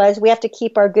reasoning was, we have to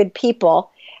keep our good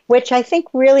people, which I think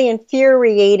really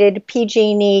infuriated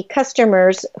PG&E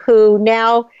customers who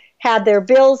now had their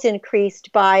bills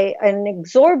increased by an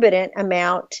exorbitant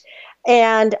amount.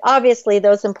 And obviously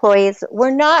those employees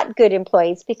were not good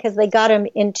employees because they got them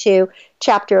into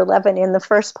Chapter 11 in the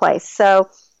first place. So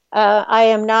I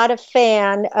am not a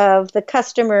fan of the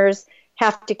customers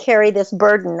have to carry this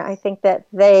burden. I think that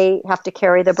they have to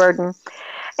carry the burden.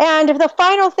 And the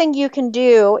final thing you can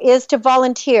do is to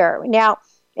volunteer. Now,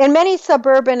 in many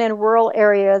suburban and rural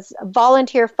areas,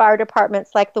 volunteer fire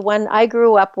departments like the one I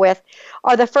grew up with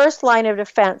are the first line of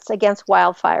defense against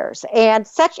wildfires. And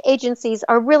such agencies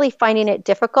are really finding it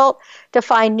difficult to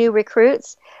find new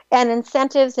recruits, and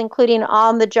incentives, including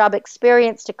on-the-job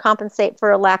experience to compensate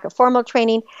for a lack of formal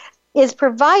training, is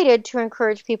provided to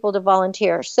encourage people to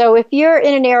volunteer. So if you're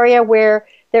in an area where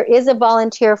there is a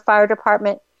volunteer fire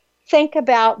department, think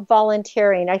about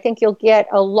volunteering. I think you'll get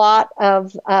a lot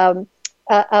of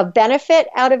a benefit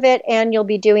out of it, and you'll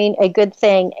be doing a good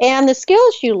thing. And the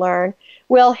skills you learn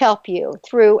will help you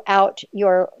throughout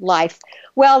your life.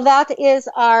 Well, that is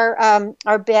our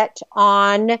bit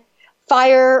on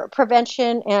fire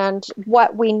prevention and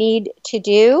what we need to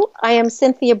do. I am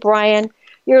Cynthia Bryan.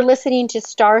 You're listening to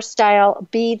Star Style,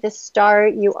 Be the Star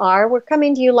You Are. We're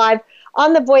coming to you live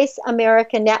on the Voice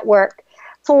America Network.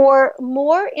 For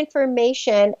more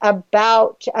information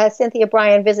about Cynthia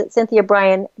Bryan, visit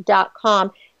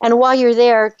cynthiabryan.com. And while you're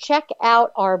there, check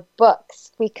out our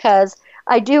books, because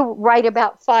I do write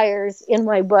about fires in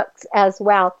my books as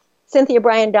well.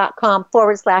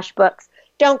 cynthiabryan.com/books.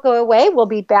 Don't go away. We'll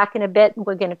be back in a bit, and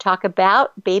we're going to talk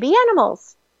about baby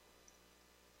animals.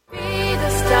 Be the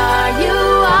star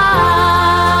you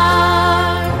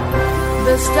are.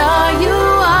 The star you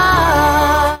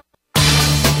are.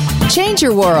 Change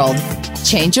your world.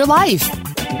 Change your life.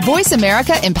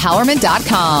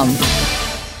 VoiceAmericaEmpowerment.com.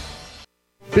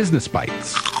 Business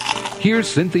Bites. Here's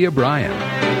Cynthia Bryan.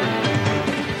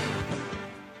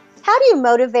 How do you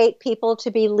motivate people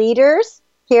to be leaders?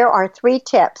 Here are 3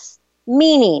 tips.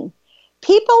 Meaning,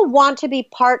 people want to be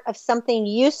part of something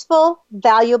useful,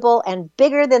 valuable, and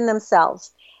bigger than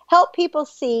themselves. Help people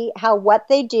see how what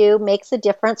they do makes a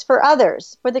difference for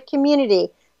others, for the community,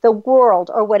 the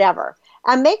world, or whatever.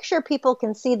 And make sure people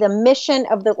can see the mission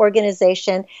of the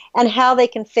organization and how they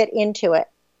can fit into it.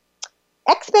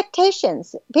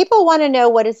 Expectations. People want to know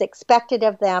what is expected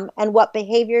of them and what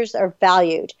behaviors are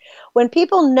valued. When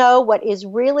people know what is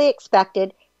really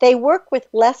expected, they work with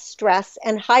less stress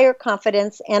and higher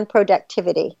confidence and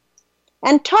productivity.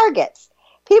 And targets.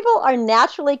 People are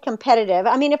naturally competitive,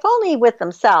 if only with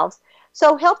themselves.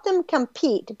 So help them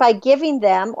compete by giving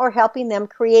them or helping them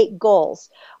create goals.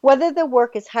 Whether the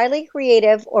work is highly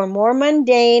creative or more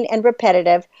mundane and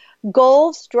repetitive,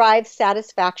 goals drive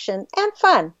satisfaction and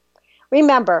fun.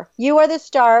 Remember, you are the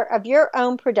star of your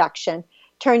own production.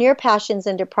 Turn your passions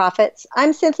into profits.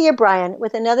 I'm Cynthia Bryan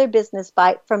with another Business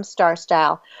Bite from Star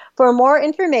Style. For more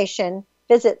information,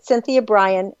 visit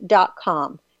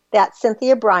CynthiaBryan.com. That's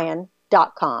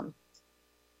CynthiaBryan.com.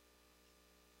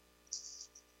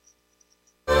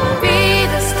 Be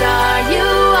the star you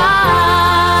are.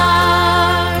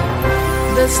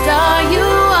 The star you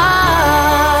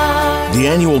are. The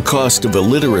annual cost of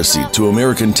illiteracy to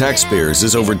American taxpayers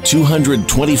is over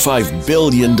 $225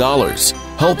 billion.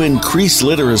 Help increase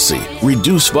literacy,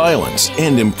 reduce violence,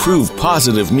 and improve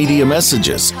positive media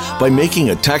messages by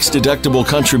making a tax-deductible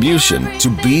contribution to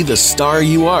Be the Star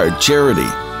You Are charity.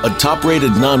 A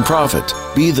top-rated nonprofit,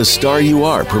 Be the Star You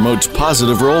Are promotes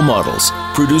positive role models,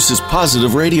 produces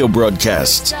positive radio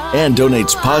broadcasts, and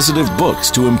donates positive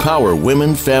books to empower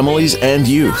women, families, and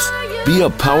youth. Be a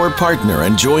power partner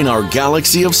and join our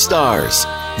galaxy of stars.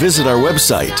 Visit our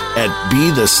website at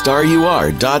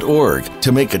BeTheStarYouAre.org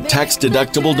to make a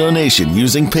tax-deductible donation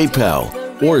using PayPal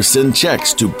or send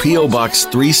checks to P.O. Box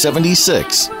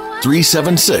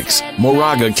 376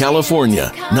 Moraga,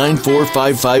 California,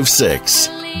 94556.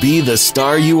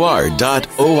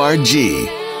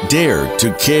 BeTheStarYouAre.org. Dare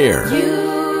to care. You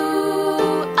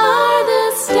are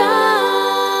the star.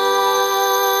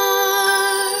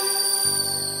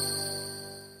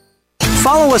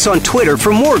 Follow us on Twitter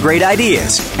for more great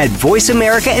ideas at Voice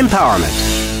America Empowerment.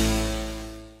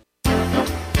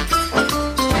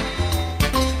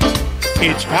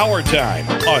 It's power time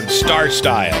on Star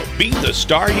Style. Be the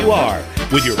star you are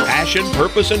with your passion,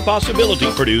 purpose, and possibility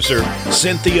producer,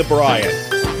 Cynthia Bryan.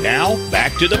 Now,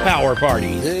 back to the power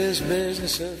party.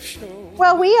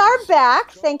 Well, we are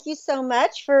back. Thank you so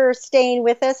much for staying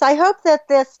with us. I hope that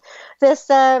this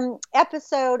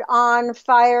episode on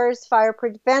fires, fire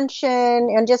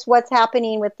prevention, and just what's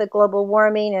happening with the global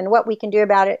warming and what we can do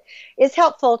about it is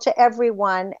helpful to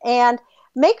everyone. And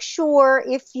make sure,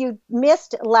 if you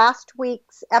missed last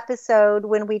week's episode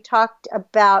when we talked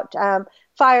about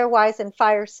Firewise and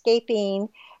Firescaping,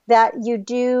 that you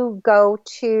do go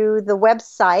to the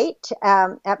website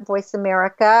at Voice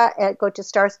America, go to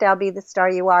Star Style, Be the Star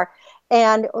You Are,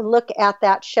 and look at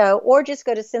that show, or just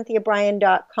go to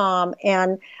CynthiaBryan.com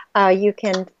and you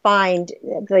can find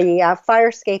the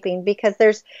Firescaping, because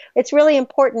it's really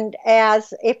important,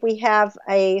 as if we have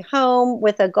a home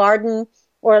with a garden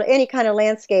or any kind of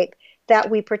landscape,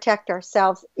 that we protect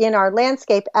ourselves in our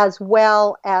landscape as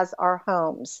well as our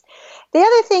homes. The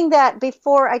other thing that,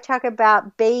 before I talk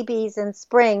about babies in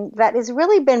spring, that has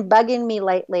really been bugging me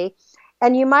lately,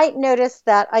 and you might notice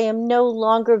that I am no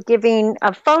longer giving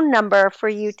a phone number for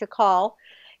you to call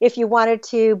if you wanted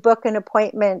to book an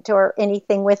appointment or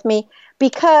anything with me,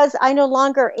 because I no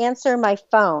longer answer my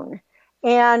phone.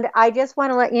 And I just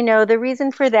want to let you know the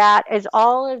reason for that is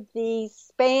all of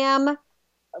these spam,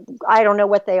 I don't know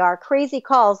what they are, crazy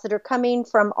calls that are coming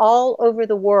from all over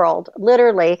the world,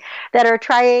 literally, that are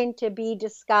trying to be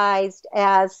disguised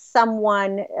as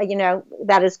someone,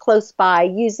 that is close by,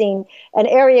 using an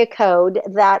area code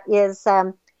that is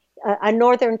a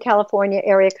Northern California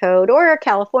area code, or a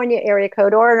California area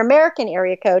code, or an American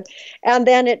area code. And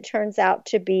then it turns out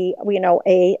to be, a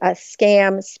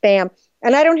scam, spam.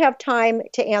 And I don't have time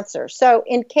to answer. So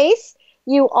in case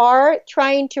you are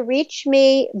trying to reach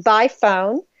me by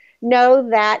phone, know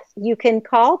that you can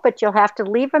call, but you'll have to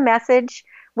leave a message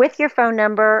with your phone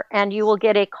number and you will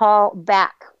get a call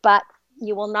back. But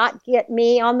you will not get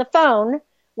me on the phone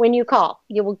when you call.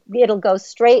 It'll go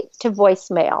straight to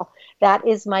voicemail. That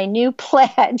is my new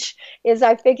pledge, is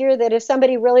I figure that if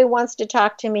somebody really wants to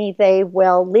talk to me, they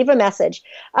will leave a message.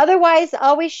 Otherwise,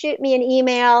 always shoot me an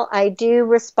email. I do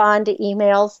respond to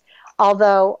emails,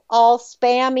 although all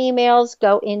spam emails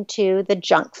go into the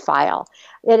junk file.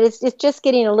 It's just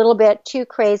getting a little bit too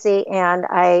crazy, and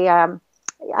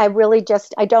I really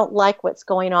I don't like what's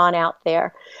going on out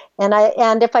there.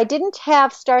 And if I didn't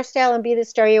have Star Style and Be the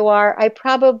Star You Are, I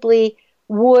probably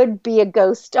would be a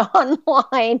ghost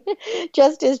online,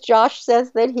 just as Josh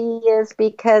says that he is,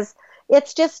 because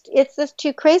it's just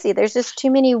too crazy. There's just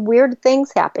too many weird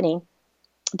things happening.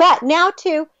 But now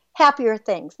to happier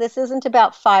things. This isn't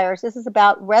about fires. This is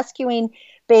about rescuing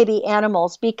baby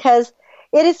animals, because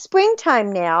it is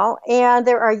springtime now, and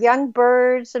there are young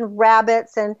birds and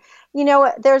rabbits, and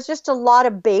there's just a lot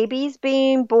of babies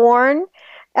being born.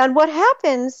 And what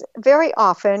happens very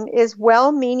often is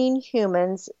well-meaning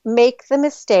humans make the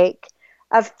mistake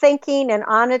of thinking an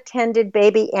unattended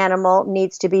baby animal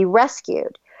needs to be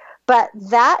rescued. But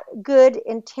that good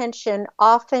intention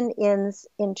often ends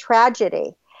in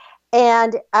tragedy.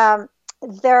 And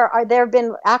there have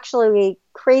been actually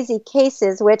crazy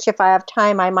cases, which if I have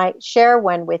time, I might share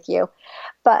one with you,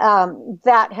 but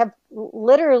that have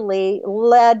literally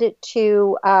led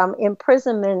to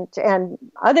imprisonment and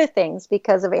other things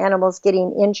because of animals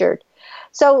getting injured.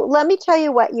 So let me tell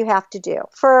you what you have to do.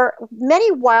 For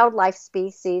many wildlife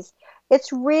species,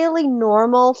 it's really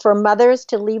normal for mothers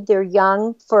to leave their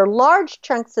young for large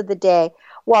chunks of the day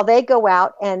while they go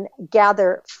out and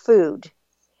gather food.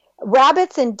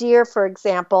 Rabbits and deer, for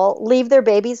example, leave their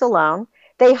babies alone.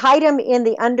 They hide them in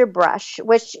the underbrush,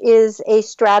 which is a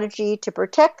strategy to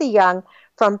protect the young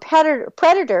from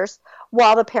predators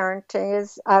while the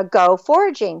parents go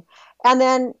foraging. And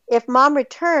then if mom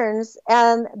returns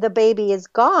and the baby is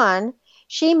gone,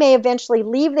 she may eventually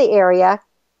leave the area,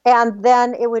 and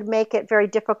then it would make it very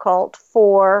difficult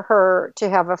for her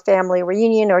to have a family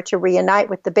reunion or to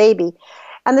reunite with the baby.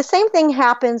 And the same thing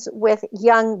happens with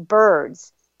young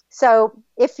birds. So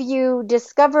if you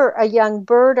discover a young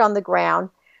bird on the ground,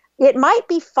 it might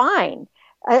be fine.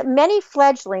 Many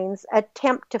fledglings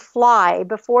attempt to fly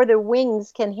before their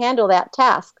wings can handle that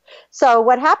task. So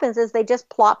what happens is they just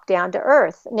plop down to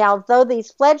earth. Now, though these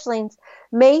fledglings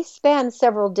may spend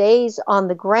several days on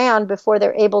the ground before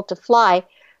they're able to fly,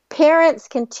 parents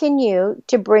continue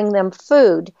to bring them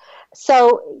food.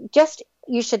 So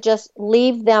you should just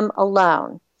leave them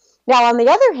alone. Now, on the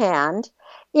other hand,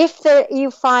 if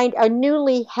you find a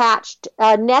newly hatched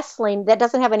nestling that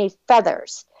doesn't have any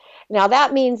feathers, now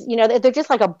that means, they're just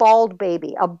like a bald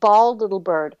baby, a bald little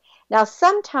bird. Now,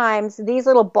 sometimes these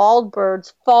little bald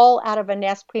birds fall out of a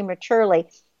nest prematurely,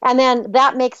 and then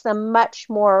that makes them much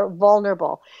more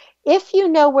vulnerable. If you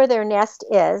know where their nest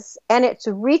is and it's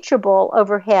reachable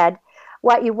overhead,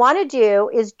 what you want to do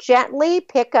is gently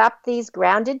pick up these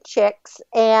grounded chicks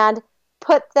and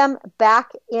put them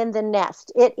back in the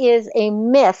nest. It is a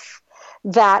myth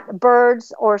that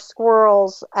birds or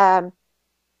squirrels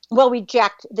will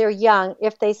reject their young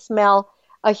if they smell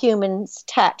a human's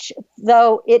touch,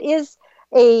 though it is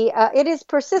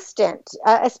persistent,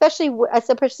 especially it's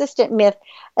a persistent myth,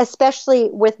 especially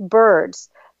with birds.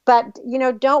 But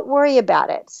don't worry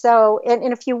about it. So,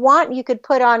 and if you want, you could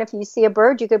put on, if you see a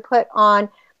bird, you could put on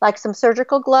like some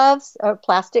surgical gloves or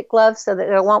plastic gloves so that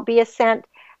there won't be a scent,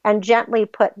 and gently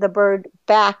put the bird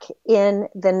back in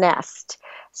the nest.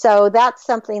 So that's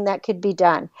something that could be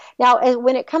done. Now,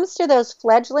 when it comes to those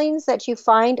fledglings that you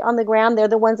find on the ground, they're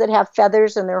the ones that have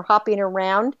feathers and they're hopping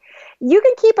around. You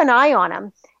can keep an eye on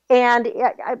them,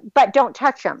 but don't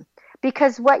touch them.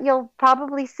 Because what you'll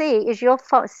probably see is you'll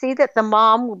see that the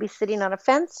mom will be sitting on a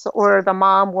fence or the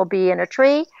mom will be in a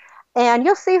tree, and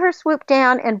you'll see her swoop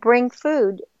down and bring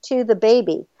food to the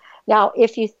baby. Now,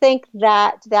 if you think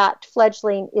that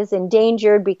fledgling is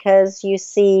endangered because you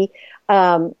see,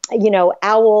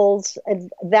 owls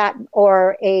that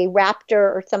or a raptor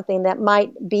or something that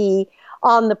might be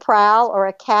on the prowl, or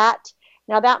a cat,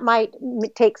 now that might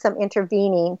take some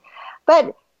intervening.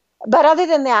 But other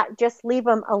than that, just leave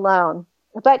them alone.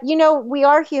 But, we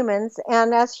are humans,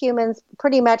 and as humans,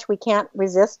 pretty much we can't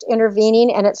resist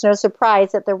intervening, and it's no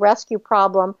surprise that the rescue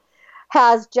problem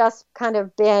has just kind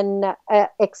of been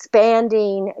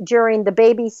expanding during the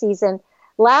baby season.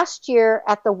 Last year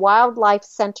at the Wildlife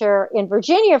Center in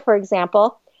Virginia, for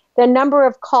example, the number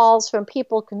of calls from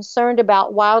people concerned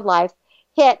about wildlife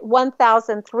hit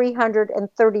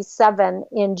 1,337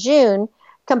 in June,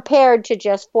 compared to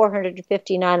just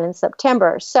 459 in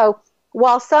September. So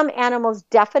while some animals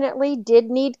definitely did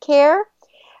need care,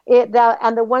 and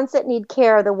the ones that need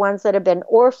care are the ones that have been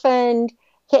orphaned,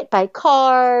 hit by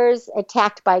cars,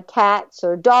 attacked by cats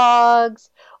or dogs,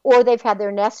 or they've had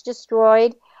their nest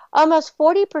destroyed. Almost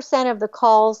 40% of the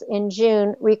calls in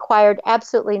June required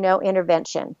absolutely no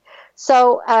intervention.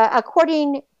 So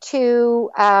according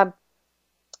to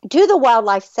the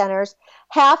wildlife centers,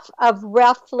 half of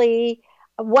roughly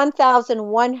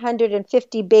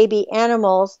 1,150 baby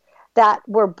animals that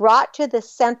were brought to the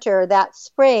center that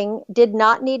spring did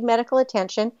not need medical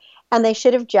attention, and they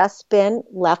should have just been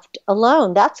left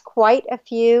alone. That's quite a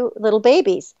few little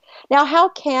babies. Now, how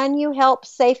can you help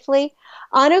safely?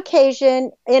 On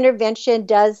occasion, intervention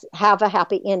does have a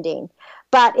happy ending,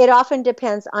 but it often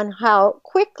depends on how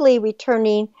quickly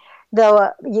returning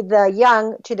the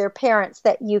young to their parents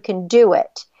that you can do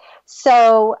it.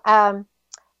 So,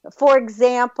 for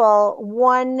example,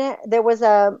 there was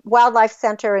a wildlife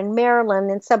center in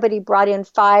Maryland, and somebody brought in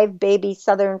 5 baby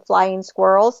southern flying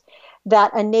squirrels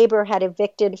that a neighbor had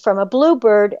evicted from a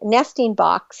bluebird nesting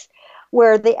box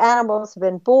where the animals had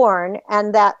been born,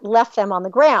 and that left them on the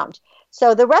ground.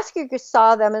 So the rescuers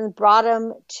saw them and brought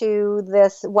them to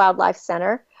this wildlife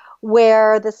center,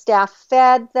 where the staff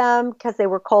fed them because they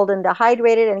were cold and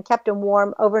dehydrated, and kept them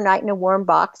warm overnight in a warm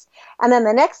box. And then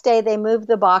the next day, they moved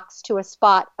the box to a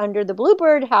spot under the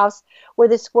bluebird house where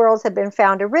the squirrels had been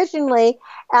found originally.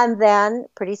 And then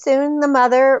pretty soon, the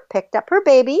mother picked up her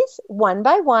babies one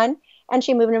by one, and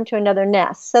she moved them to another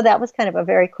nest. So that was kind of a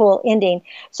very cool ending.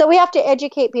 So we have to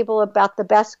educate people about the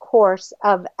best course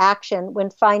of action when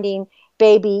finding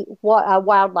baby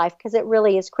wildlife, because it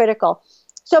really is critical.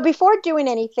 So before doing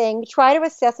anything, try to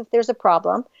assess if there's a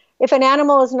problem. If an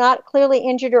animal is not clearly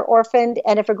injured or orphaned,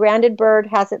 and if a grounded bird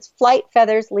has its flight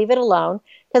feathers, leave it alone,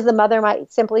 because the mother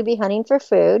might simply be hunting for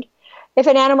food. If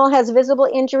an animal has visible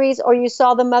injuries or you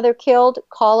saw the mother killed,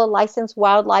 call a licensed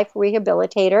wildlife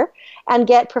rehabilitator and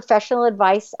get professional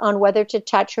advice on whether to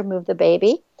touch or move the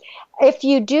baby. If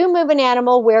you do move an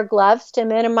animal, wear gloves to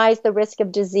minimize the risk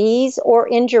of disease or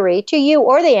injury to you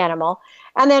or the animal.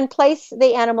 And then place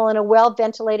the animal in a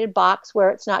well-ventilated box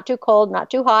where it's not too cold, not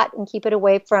too hot, and keep it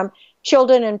away from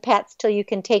children and pets till you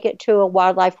can take it to a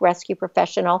wildlife rescue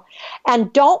professional.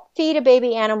 And don't feed a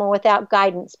baby animal without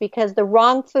guidance, because the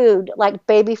wrong food, like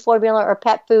baby formula or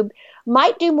pet food,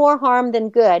 might do more harm than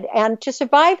good. And to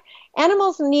survive,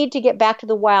 animals need to get back to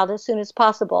the wild as soon as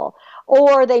possible,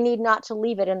 or they need not to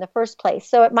leave it in the first place.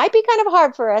 So it might be kind of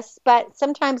hard for us, but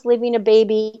sometimes leaving a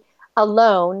baby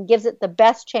alone gives it the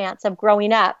best chance of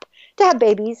growing up to have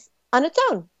babies on its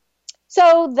own.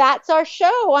 So that's our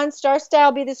show on Star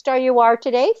Style, Be the Star You Are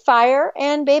today, fire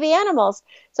and baby animals.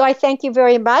 So I thank you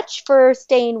very much for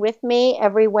staying with me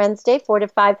every Wednesday, 4 to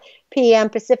 5 p.m.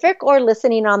 Pacific, or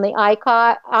listening on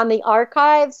the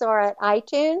archives or at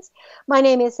iTunes. My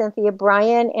name is Cynthia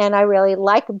Bryan, and I really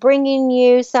like bringing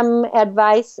you some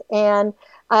advice and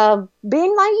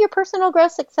being like your personal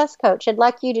growth success coach. I'd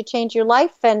like you to change your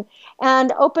life and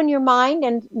open your mind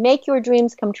and make your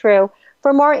dreams come true.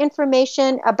 For more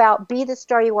information about Be the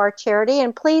Star You Are charity,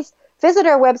 and please visit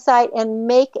our website and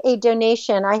make a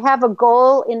donation. I have a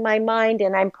goal in my mind,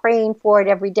 and I'm praying for it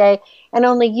every day, and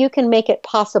only you can make it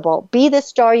possible.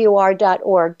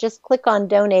 BeTheStarYouAre.org. Just click on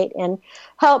donate and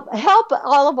help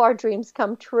all of our dreams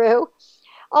come true.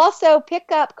 Also,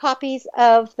 pick up copies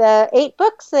of the 8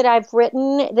 books that I've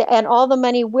written, and all the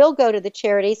money will go to the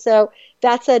charity, so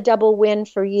that's a double win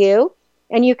for you.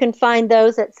 And you can find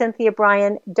those at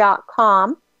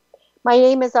CynthiaBryan.com. My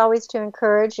aim is always to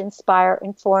encourage, inspire,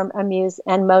 inform, amuse,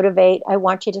 and motivate. I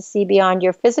want you to see beyond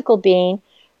your physical being.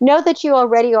 Know that you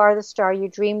already are the star you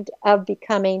dreamed of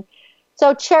becoming.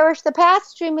 So cherish the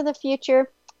past, dream of the future,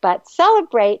 but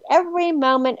celebrate every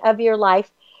moment of your life.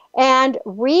 And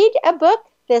read a book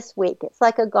this week. It's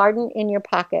like a garden in your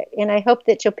pocket. And I hope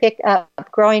that you'll pick up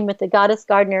Growing with the Goddess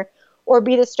Gardener or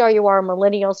Be the Star You Are,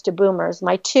 Millennials to Boomers,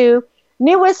 my 2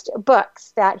 newest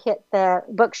books that hit the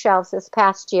bookshelves this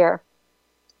past year.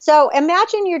 So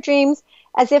imagine your dreams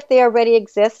as if they already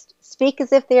exist. Speak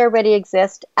as if they already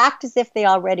exist. Act as if they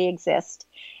already exist.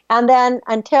 And then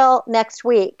until next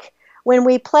week, when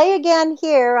we play again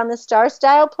here on the Star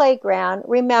Style Playground,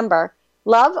 remember,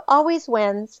 love always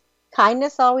wins,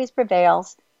 kindness always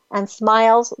prevails, and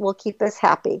smiles will keep us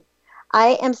happy.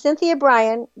 I am Cynthia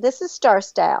Bryan. This is Star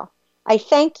Style. I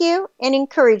thank you and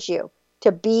encourage you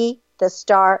to be the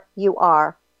star you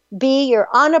are. Be your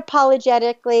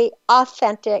unapologetically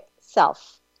authentic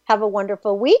self. Have a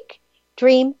wonderful week.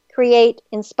 Dream, create,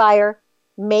 inspire,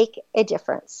 make a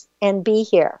difference. And be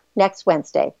here next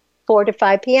Wednesday, 4 to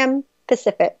 5 p.m.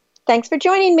 Pacific. Thanks for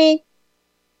joining me.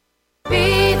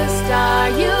 Be the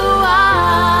star you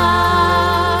are.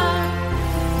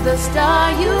 The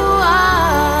star you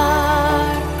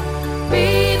are.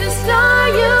 Be the star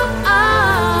you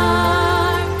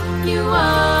are. You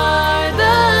are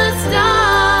the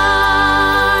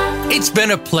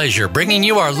been a pleasure bringing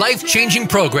you our life-changing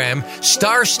program,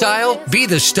 Star Style, Be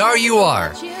the Star You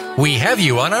Are. We have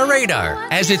you on our radar,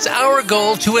 as it's our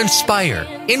goal to inspire,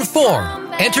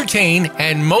 inform, entertain,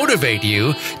 and motivate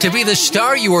you to be the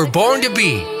star you were born to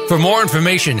be. For more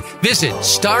information, visit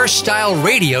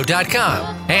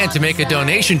starstyleradio.com. And to make a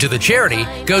donation to the charity,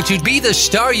 go to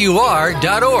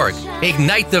BeTheStarYouAre.org.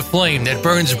 Ignite the flame that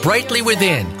burns brightly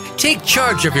within. Take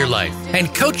charge of your life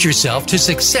and coach yourself to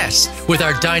success with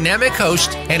our dynamic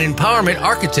host and empowerment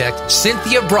architect,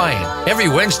 Cynthia Bryan, every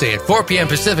Wednesday at 4 p.m.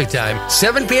 Pacific Time,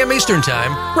 7 p.m. Eastern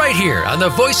Time, right here on the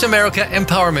Voice America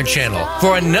Empowerment Channel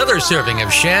for another serving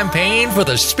of champagne for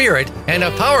the spirit and a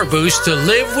power boost to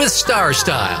live with Star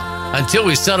Style. Until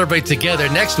we celebrate together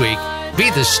next week,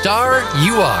 be the star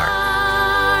you are.